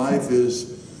and your life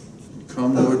is,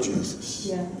 come Lord Jesus.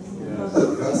 Yeah.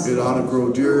 It ought to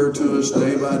grow dearer to us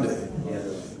day by day.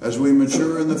 As we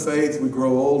mature in the faith, we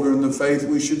grow older in the faith,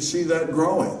 we should see that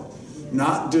growing,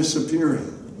 not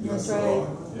disappearing. That's right.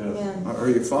 Yeah. Are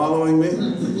you following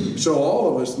me? So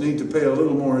all of us need to pay a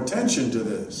little more attention to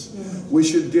this. We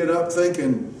should get up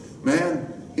thinking, man,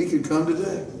 he could come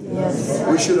today. Yes.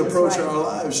 We should approach That's right.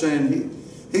 our lives saying,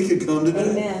 he could come today.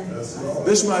 Amen.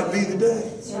 This might be the day.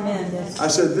 Amen. Yes. I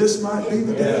said, this might be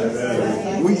the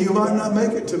day. You might not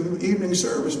make it to evening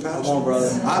service, Pastor. Come on, brother.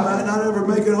 I might not ever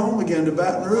make it home again to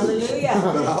Baton Rouge. Hallelujah.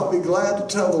 But I'll be glad to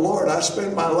tell the Lord I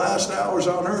spent my last hours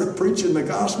on earth preaching the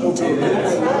gospel to him.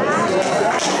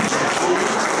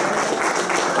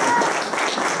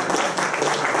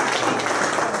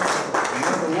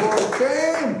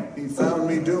 He found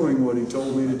me doing what he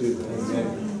told me to do.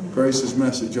 Grace's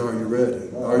message, are you ready?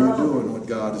 Are you doing what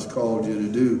God has called you to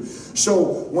do? So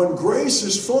when grace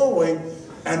is flowing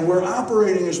and we're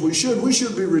operating as we should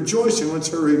be rejoicing. Let's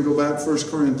hurry and go back 1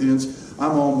 Corinthians.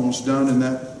 I'm almost done, and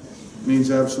that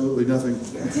means absolutely nothing.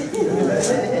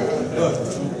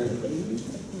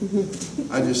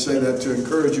 I just say that to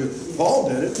encourage you. Paul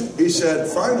did it. He said,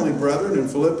 finally, brethren, in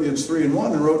Philippians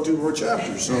 3:1, and wrote 2 more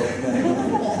chapters. So,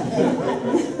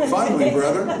 finally,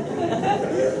 brethren.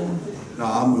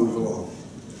 Now, I'll move along.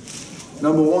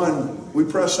 Number one, we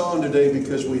press on today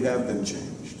because we have been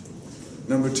changed.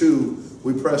 Number two,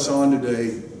 we press on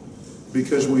today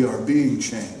because we are being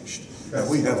changed. And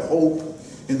we have hope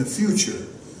in the future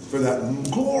for that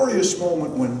glorious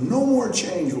moment when no more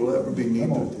change will ever be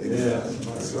needed to take place.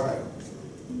 That's right.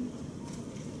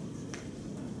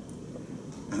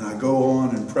 And I go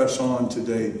on and press on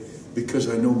today because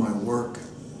I know my work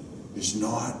is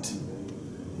not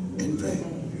in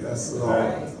vain. Yes,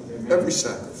 Lord. Every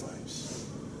sacrifice,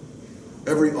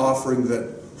 every offering that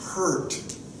hurt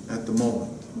at the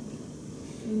moment.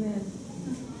 Amen.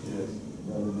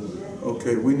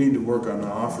 Okay, we need to work on the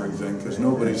offering thing because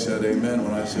nobody said amen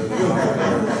when I said the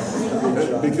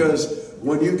offering. Because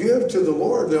when you give to the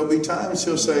Lord, there'll be times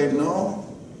he'll say, no,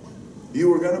 you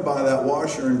were going to buy that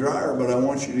washer and dryer, but I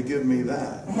want you to give me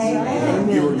that. Amen.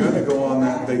 You were going to go on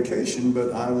that vacation,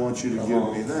 but I want you to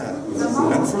give me that.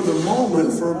 And for the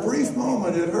moment, for a brief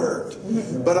moment, it hurt.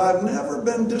 But I've never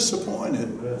been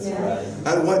disappointed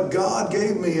at what God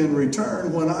gave me in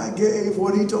return when I gave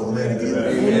what he told me to give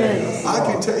me. I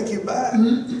can take you back. I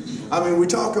mean, we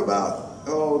talk about,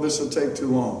 oh, this will take too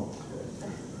long.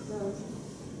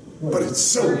 But it's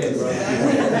so good.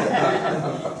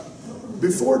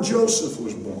 Before Joseph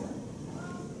was born,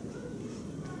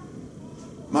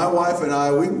 my wife and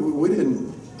I, we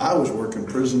didn't, I was working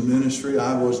prison ministry.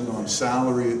 I wasn't on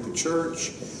salary at the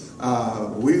church.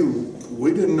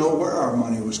 We didn't know where our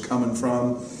money was coming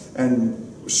from.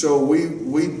 And so we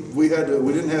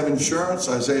didn't have insurance.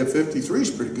 Isaiah 53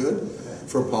 is pretty good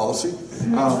for a policy.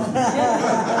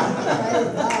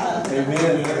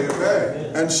 Amen.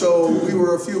 And so we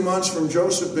were a few months from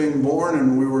Joseph being born,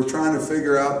 and we were trying to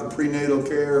figure out the prenatal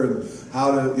care and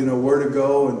how to, where to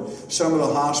go. And some of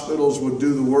the hospitals would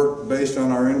do the work based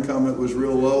on our income. It was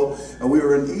real low. And we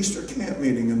were in Easter camp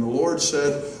meeting, and the Lord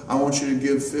said, I want you to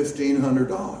give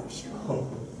 $1,500.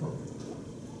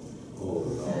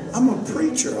 I'm a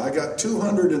preacher. I got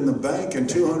 $200 in the bank and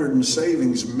 $200 in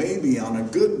savings, maybe on a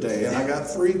good day, and I got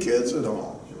 3 kids at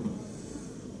home.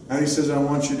 And he says, I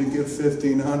want you to give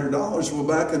 $1,500. Well,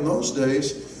 back in those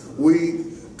days, we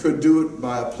could do it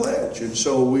by a pledge. And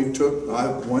so I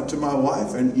went to my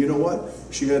wife, and you know what?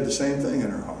 She had the same thing in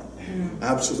her heart.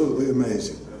 Absolutely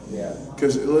amazing. Yeah.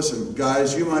 Because, listen,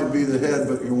 guys, you might be the head,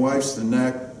 but your wife's the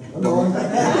neck. It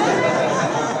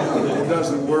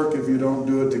doesn't work if you don't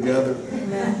do it together.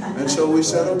 And so we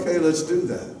said, okay, let's do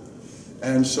that.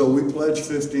 And so we pledged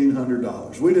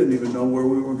 $1,500. We didn't even know where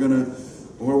we were going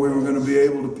to be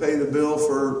able to pay the bill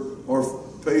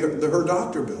pay her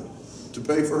doctor bill, to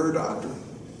pay for her doctor.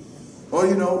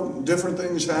 Well, different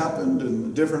things happened,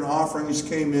 and different offerings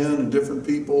came in, and different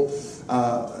people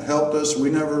helped us. We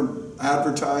never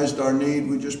advertised our need.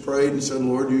 We just prayed and said,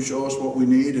 Lord, you show us what we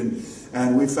need.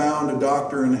 And we found a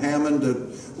doctor in Hammond that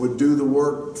would do the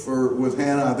work with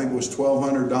Hannah. I think it was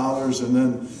 $1,200. And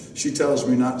then she tells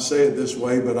me not to say it this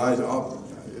way, but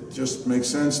just makes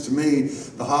sense to me.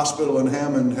 The hospital in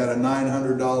Hammond had a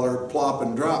 $900 plop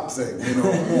and drop thing. You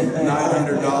know,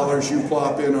 $900, you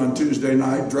plop in on Tuesday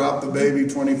night, drop the baby,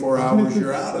 24 hours,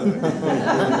 you're out of there.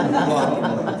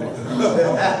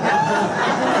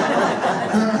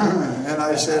 And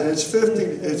I said, it's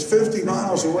 50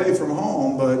 miles away from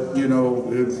home, but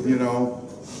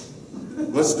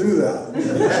let's do that.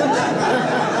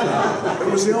 It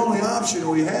was the only option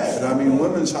we had. I mean,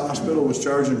 Women's Hospital was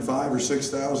charging $5,000 or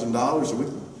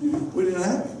 $6,000. We didn't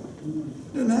have it.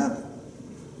 Didn't have it.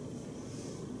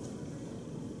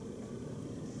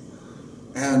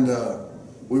 And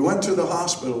we went to the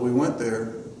hospital. We went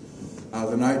there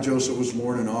the night Joseph was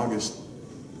born in August.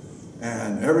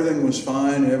 And everything was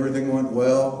fine. Everything went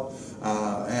well.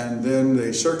 And then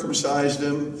they circumcised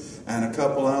him. And a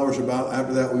couple hours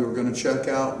after that, we were going to check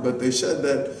out. But they said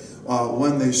that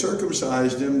when they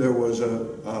circumcised him, there was a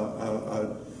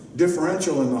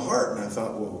differential in the heart. And I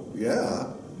thought, well, yeah.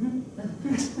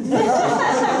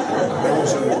 There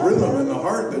was a rhythm in the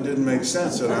heart that didn't make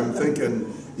sense. And I'm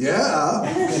thinking, yeah.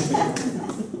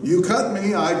 You cut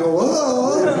me, I go,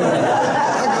 oh.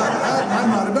 I'm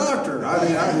not a doctor.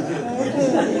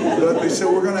 But they said,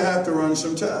 we're going to have to run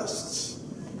some tests.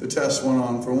 The tests went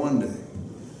on for one day.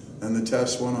 And the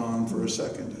test went on for a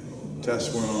second day. The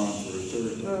test went on for a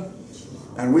third day.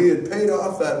 And we had paid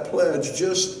off that pledge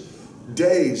just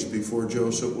days before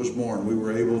Joseph was born. We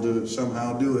were able to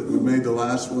somehow do it. We made the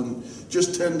last one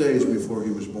just 10 days before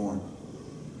he was born.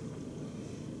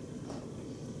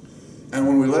 And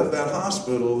when we left that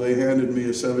hospital, they handed me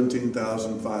a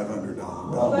 $17,500 bill.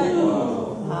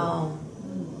 Wow.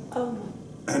 Oh.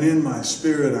 And in my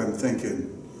spirit, I'm thinking,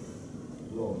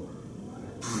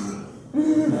 are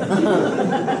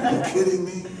you kidding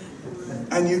me?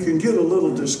 And you can get a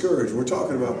little discouraged. We're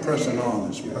talking about pressing on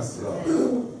this week.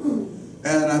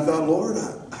 And I thought, Lord,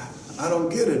 I don't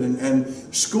get it.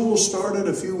 And school started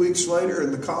a few weeks later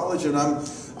in the college, and I'm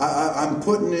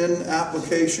putting in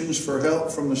applications for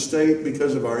help from the state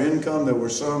because of our income. There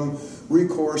was some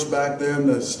recourse back then.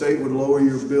 The state would lower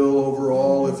your bill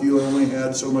overall if you only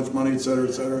had so much money, et cetera,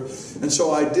 et cetera. And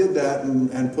so I did that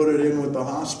and put it in with the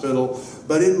hospital.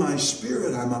 But in my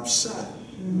spirit, I'm upset.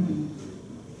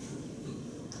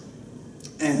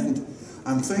 And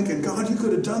I'm thinking, God, you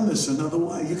could have done this another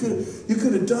way. You could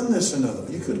have done this another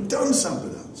way. You could have done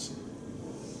something else.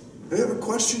 Have you ever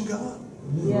questioned God?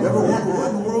 Yeah. You ever wonder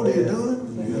what in the world are you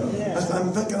doing? Yeah.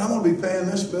 I'm thinking, I'm going to be paying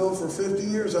this bill for 50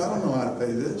 years. I don't know how to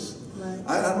pay this. Right.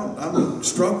 I'm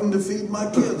struggling to feed my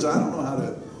kids. I don't know how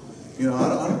to, I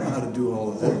don't know how to do all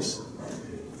of this.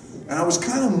 And I was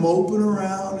kind of moping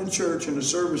around in church in a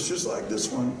service just like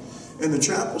this one, in the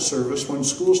chapel service when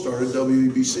school started,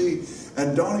 WEBC,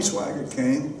 and Donnie Swagger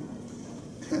came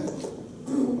and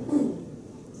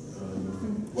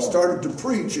started to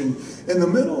preach, and in the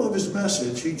middle of his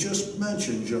message, he just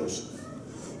mentioned Joseph.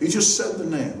 He just said the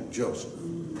name, Joseph.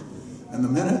 And the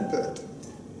minute that,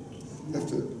 I have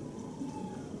to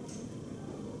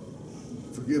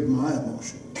forgive my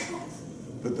emotion,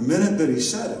 but the minute that he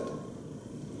said it,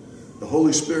 the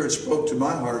Holy Spirit spoke to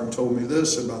my heart and told me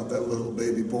this about that little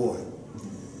baby boy.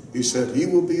 He said, he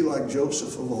will be like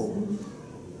Joseph of old.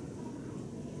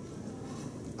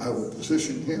 I will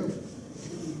position him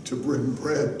to bring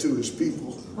bread to his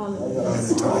people in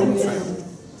a time of famine.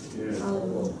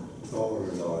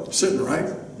 Sitting right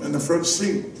in the front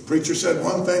seat. Preacher said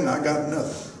one thing, I got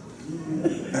another.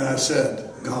 And I said,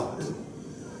 God,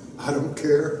 I don't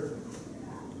care.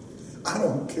 I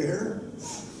don't care.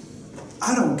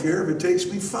 I don't care if it takes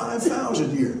me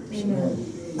 5,000 years.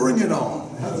 Bring it on.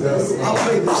 I'll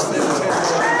pay this thing.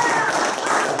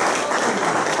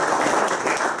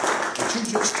 But you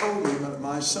just told me that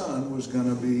my son was going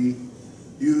to be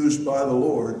used by the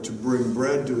Lord to bring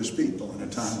bread to his people in a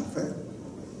time of famine.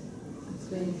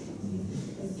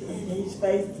 He's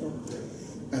faithful.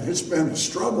 And it's been a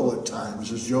struggle at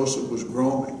times as Joseph was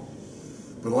growing.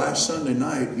 But last Sunday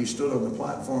night, he stood on the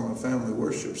platform of Family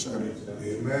Worship Center.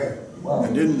 Amen.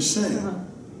 And didn't sing.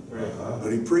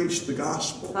 But he preached the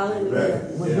gospel.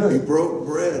 Hallelujah. He broke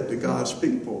bread to God's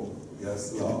people in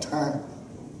a time.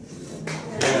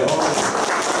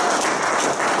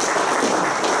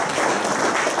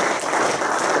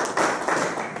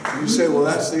 You say, well,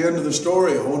 that's the end of the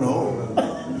story. Oh, no.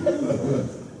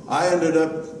 I ended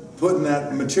up putting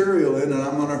that material in, and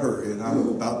I'm going to hurry, and I'm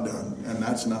about done. And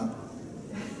that's not.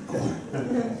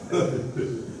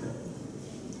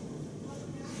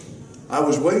 I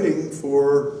was waiting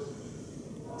for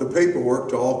the paperwork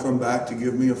to all come back to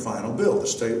give me a final bill. The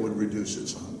state would reduce it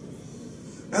some.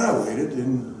 And I waited,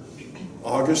 and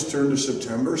August turned to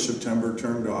September, September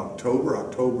turned to October,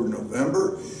 October,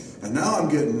 November, And now I'm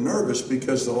getting nervous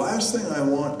because the last thing I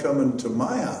want coming to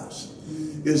my house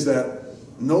is that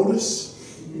notice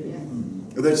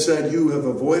that said you have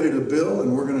avoided a bill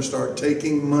and we're going to start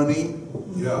taking money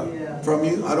from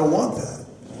you. I don't want that.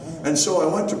 And so I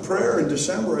went to prayer in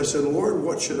December. I said, Lord,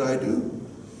 what should I do?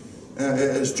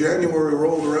 As January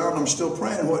rolled around, I'm still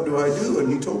praying, what do I do?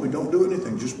 And he told me, don't do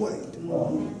anything, just wait.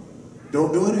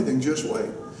 Don't do anything, just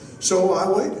wait. So I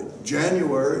waited.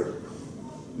 January,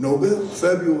 no bill.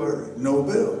 February, no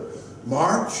bill.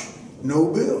 March, no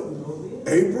bill.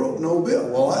 April, no bill.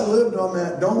 Well, I lived on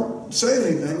that don't say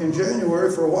anything in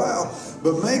January for a while.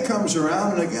 But May comes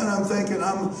around, and again I'm thinking,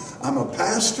 I'm a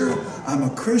pastor, I'm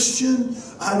a Christian.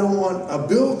 I don't want a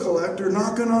bill collector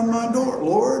knocking on my door.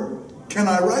 Lord, can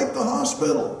I write the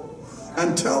hospital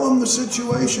and tell them the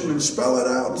situation and spell it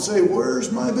out and say,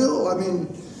 where's my bill? I mean,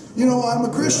 you know, I'm a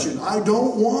Christian. I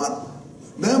don't want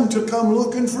them to come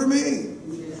looking for me.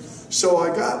 So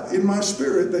I got in my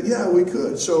spirit that, yeah, we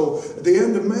could. So at the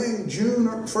end of May, June,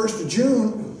 1st of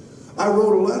June, I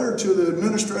wrote a letter to the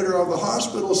administrator of the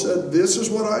hospital, said, this is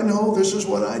what I know, this is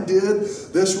what I did,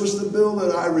 this was the bill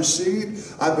that I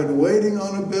received. I've been waiting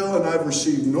on a bill and I've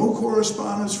received no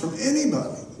correspondence from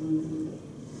anybody.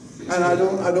 And I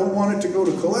don't want it to go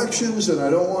to collections, and I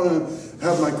don't want to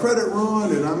have my credit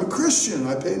ruined, and I'm a Christian.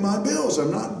 I pay my bills.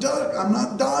 I'm not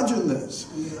dodging this.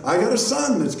 I got a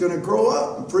son that's going to grow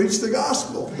up and preach the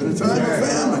gospel in a time of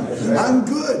famine. I'm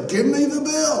good. Give me the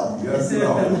bill. Yes,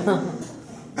 Lord.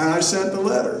 And I sent the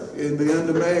letter in the end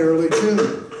of May, early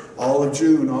June. All of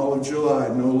June, all of July,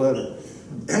 no letter.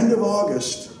 End of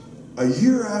August, a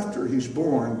year after he's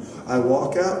born, I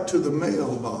walk out to the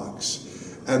mailbox,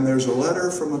 and there's a letter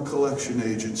from a collection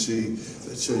agency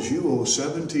that says, you owe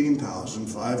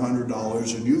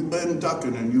 $17,500 and you've been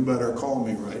ducking and you better call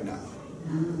me right now.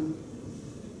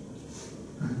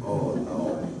 Oh,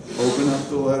 no. Open up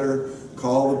the letter,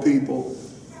 call the people.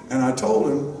 And I told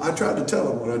him, I tried to tell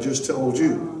him what I just told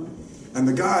you. And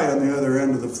the guy on the other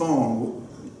end of the phone,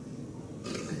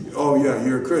 oh yeah,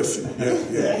 you're a Christian.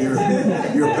 Yeah, you're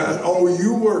a pastor. Oh,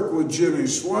 you work with Jimmy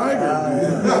Swaggart.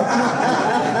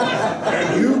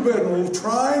 And you've been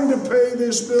trying to pay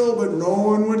this bill, but no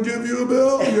one would give you a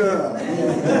bill? Yeah.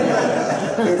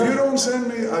 If you don't send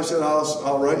me, I said,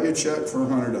 I'll write you a check for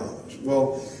 $100.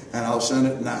 Well, and I'll send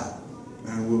it now.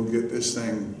 And we'll get this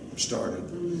thing started.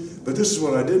 But this is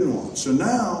what I didn't want. So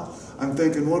now I'm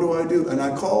thinking, what do I do? And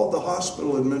I called the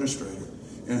hospital administrator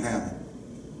in Hammond.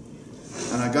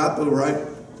 And I got the right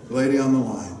lady on the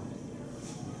line.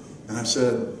 And I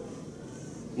said,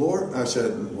 Lord, this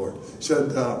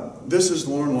is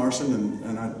Loren Larson,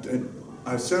 and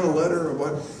I sent a letter or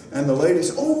what, and the lady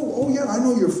said, oh yeah, I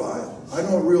know your file. I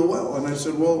know it real well. And I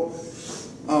said, well,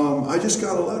 I just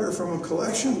got a letter from a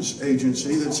collections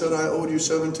agency that said I owed you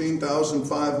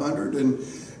 $17,500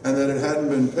 and that it hadn't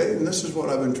been paid, and this is what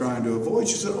I've been trying to avoid.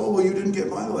 She said, oh, well, you didn't get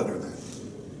my letter then.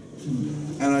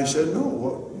 And I said,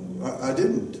 no, I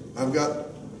didn't. I've got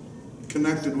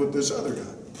connected with this other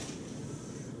guy.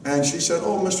 And she said,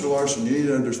 oh, Mr. Larson, you need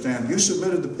to understand, you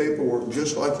submitted the paperwork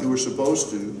just like you were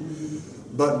supposed to,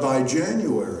 but by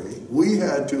January, we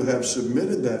had to have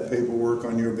submitted that paperwork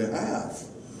on your behalf,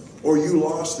 or you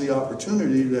lost the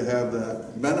opportunity to have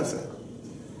that benefit.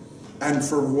 And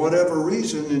for whatever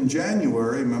reason, in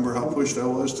January, remember how pushed I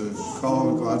was to call,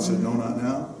 and God said, no, not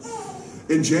now?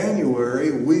 In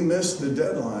January, we missed the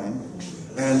deadline.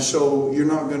 And so you're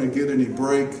not going to get any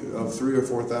break of $3,000 or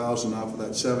 $4,000 off of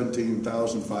that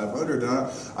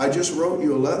 $17,500. I just wrote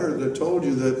you a letter that told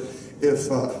you that if,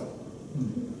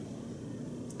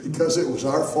 because it was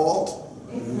our fault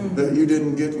that you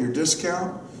didn't get your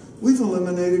discount, we've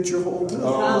eliminated your whole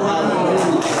bill.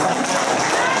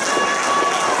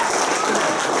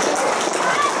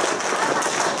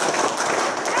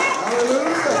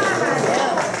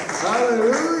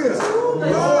 Hallelujah!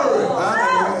 Glory!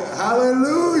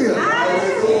 Hallelujah!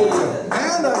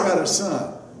 And I got a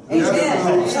son. I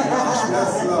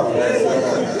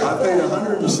paid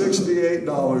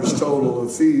 $168 total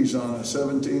of fees on a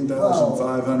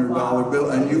 $17,500 bill,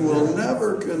 and you will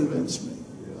never convince me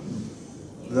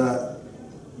that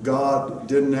God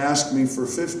didn't ask me for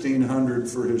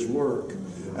 $1,500 for His work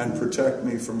and protect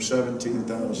me from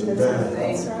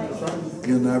 $17,000.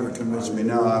 You'll never convince me.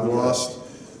 Now I've lost,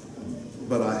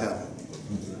 but I haven't.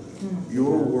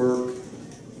 Your work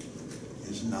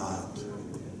is not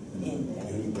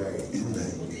in vain.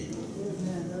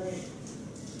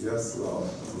 Yes, Lord.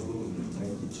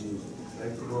 Thank you, Jesus.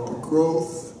 Thank you, Lord. The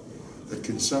growth that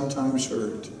can sometimes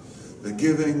hurt. The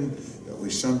giving that we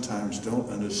sometimes don't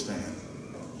understand.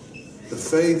 The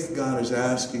faith God is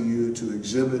asking you to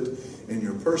exhibit in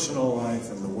your personal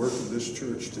life and the work of this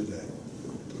church today,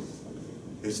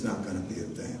 it's not going to be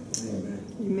in vain. Amen.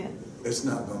 Amen. It's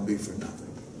not going to be for nothing.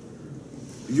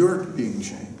 You're being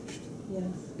changed. Yes.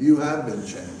 You have been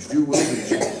changed. You will be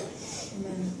changed.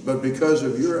 Amen. But because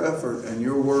of your effort and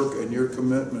your work and your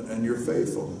commitment and your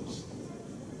faithfulness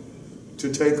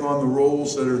to take on the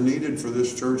roles that are needed for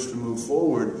this church to move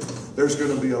forward, there's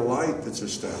going to be a light that's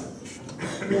established.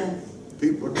 Yes.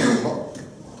 People are going to walk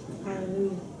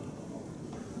Hallelujah.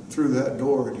 through that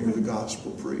door and hear the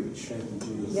gospel preached. Thank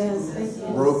you, Jesus. Yes. Thank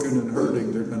you. Broken and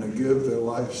hurting, they're going to give their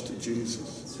lives to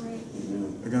Jesus. That's right.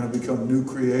 Amen. They're going to become new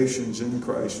creations in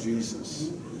Christ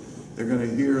Jesus. They're going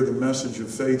to hear the message of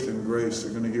faith and grace.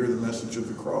 They're going to hear the message of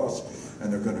the cross,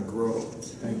 and they're going to grow.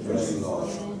 Thank you, Lord.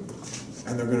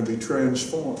 And they're going to be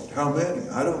transformed. How many?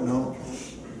 I don't know.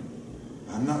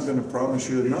 I'm not going to promise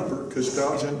you a number because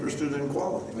God's interested in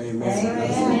quality. Amen.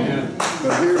 Amen.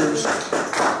 But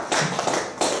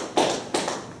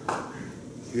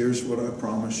here's what I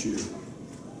promise you.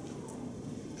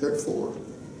 Pick 4.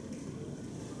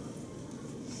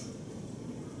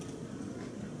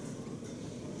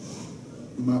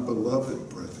 My beloved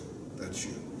brethren, that's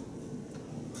you.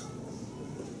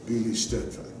 Be ye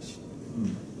steadfast.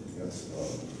 Yes,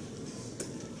 Lord.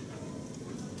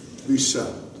 Be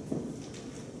settled.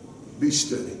 Be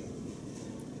steady.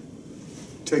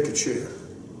 Take a chair.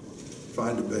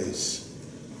 Find a base.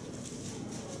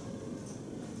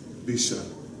 Be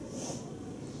settled.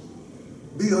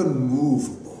 Be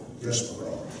unmovable. Yes,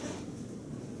 Lord.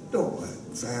 Don't let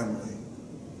family,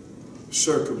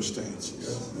 circumstances,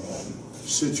 Yes, Lord.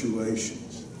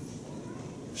 situations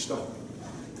stop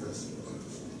you Yes,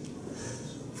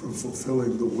 from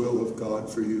fulfilling the will of God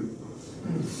for you.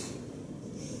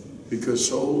 Because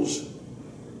souls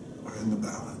are in the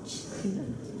balance.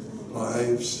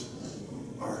 Lives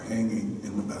are hanging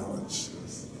in the balance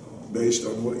based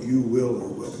on what you will or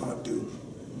will not do.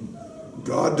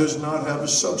 God does not have a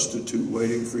substitute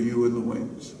waiting for you in the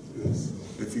wings. Yes.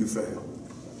 If you fail,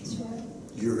 That's right.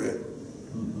 you're it.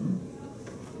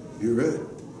 You're it.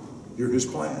 You're his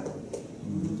plan.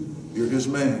 You're his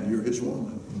man. You're his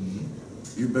woman.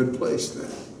 You've been placed there.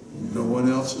 No one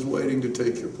else is waiting to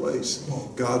take your place.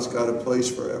 God's got a place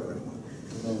for everyone.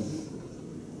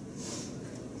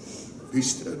 Be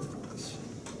steadfast.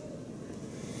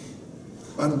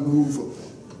 Unmovable.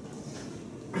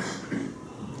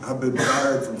 I've been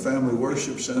fired from Family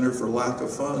Worship Center for lack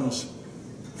of funds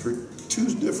for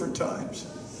 2 different times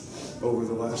over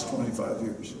the last 25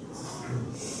 years.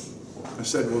 I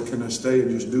said, well, can I stay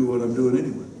and just do what I'm doing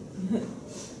anyway?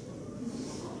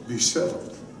 Be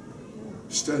settled,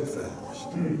 steadfast,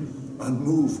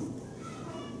 unmovable.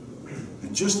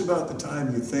 And just about the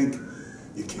time you think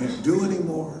you can't do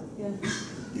anymore, Yes.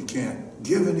 you can't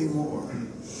give anymore,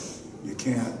 you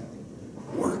can't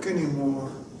work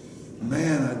anymore,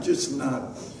 man, I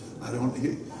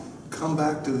don't come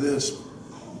back to this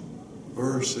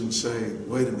verse and say,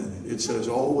 wait a minute, it says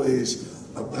always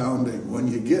abounding. When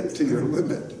you get to your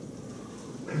limit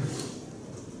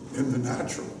in the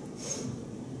natural,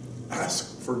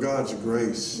 ask for God's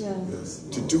grace Yes.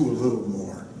 to do a little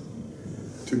more,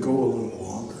 to go a little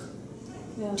longer,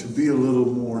 Yes. to be a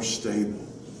little more stable,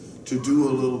 to do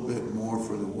a little bit more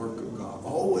for the work of God.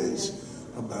 Always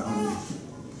abounding,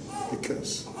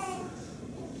 because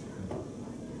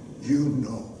you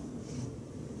know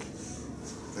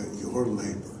that your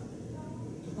labor,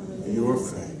 your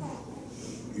faith,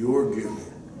 your giving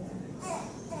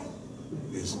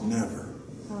is never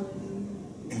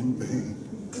in vain.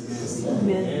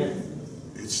 Amen.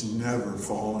 It's never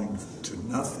falling to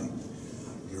nothing.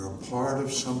 You're a part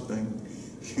of something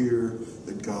here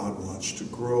that God wants to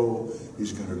grow.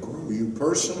 He's going to grow you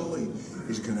personally.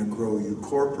 He's going to grow you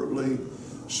corporately.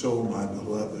 So, my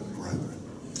beloved brethren,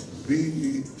 be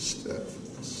ye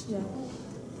steadfast, Yeah.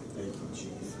 Thank you,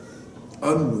 Jesus.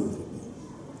 unmovable,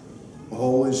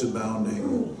 always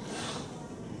abounding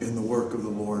in the work of the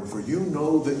Lord. For you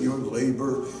know that your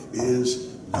labor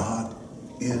is not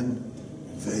in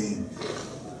vain.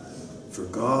 For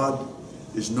God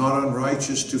is not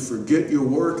unrighteous to forget your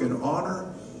work and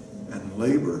honor and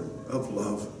labor of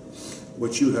love,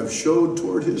 which you have showed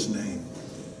toward his name,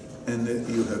 and that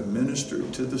you have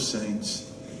ministered to the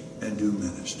saints and do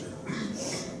minister.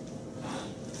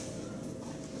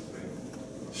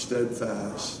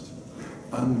 Steadfast,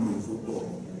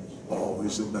 unmovable,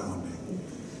 always abounding,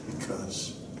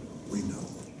 because we know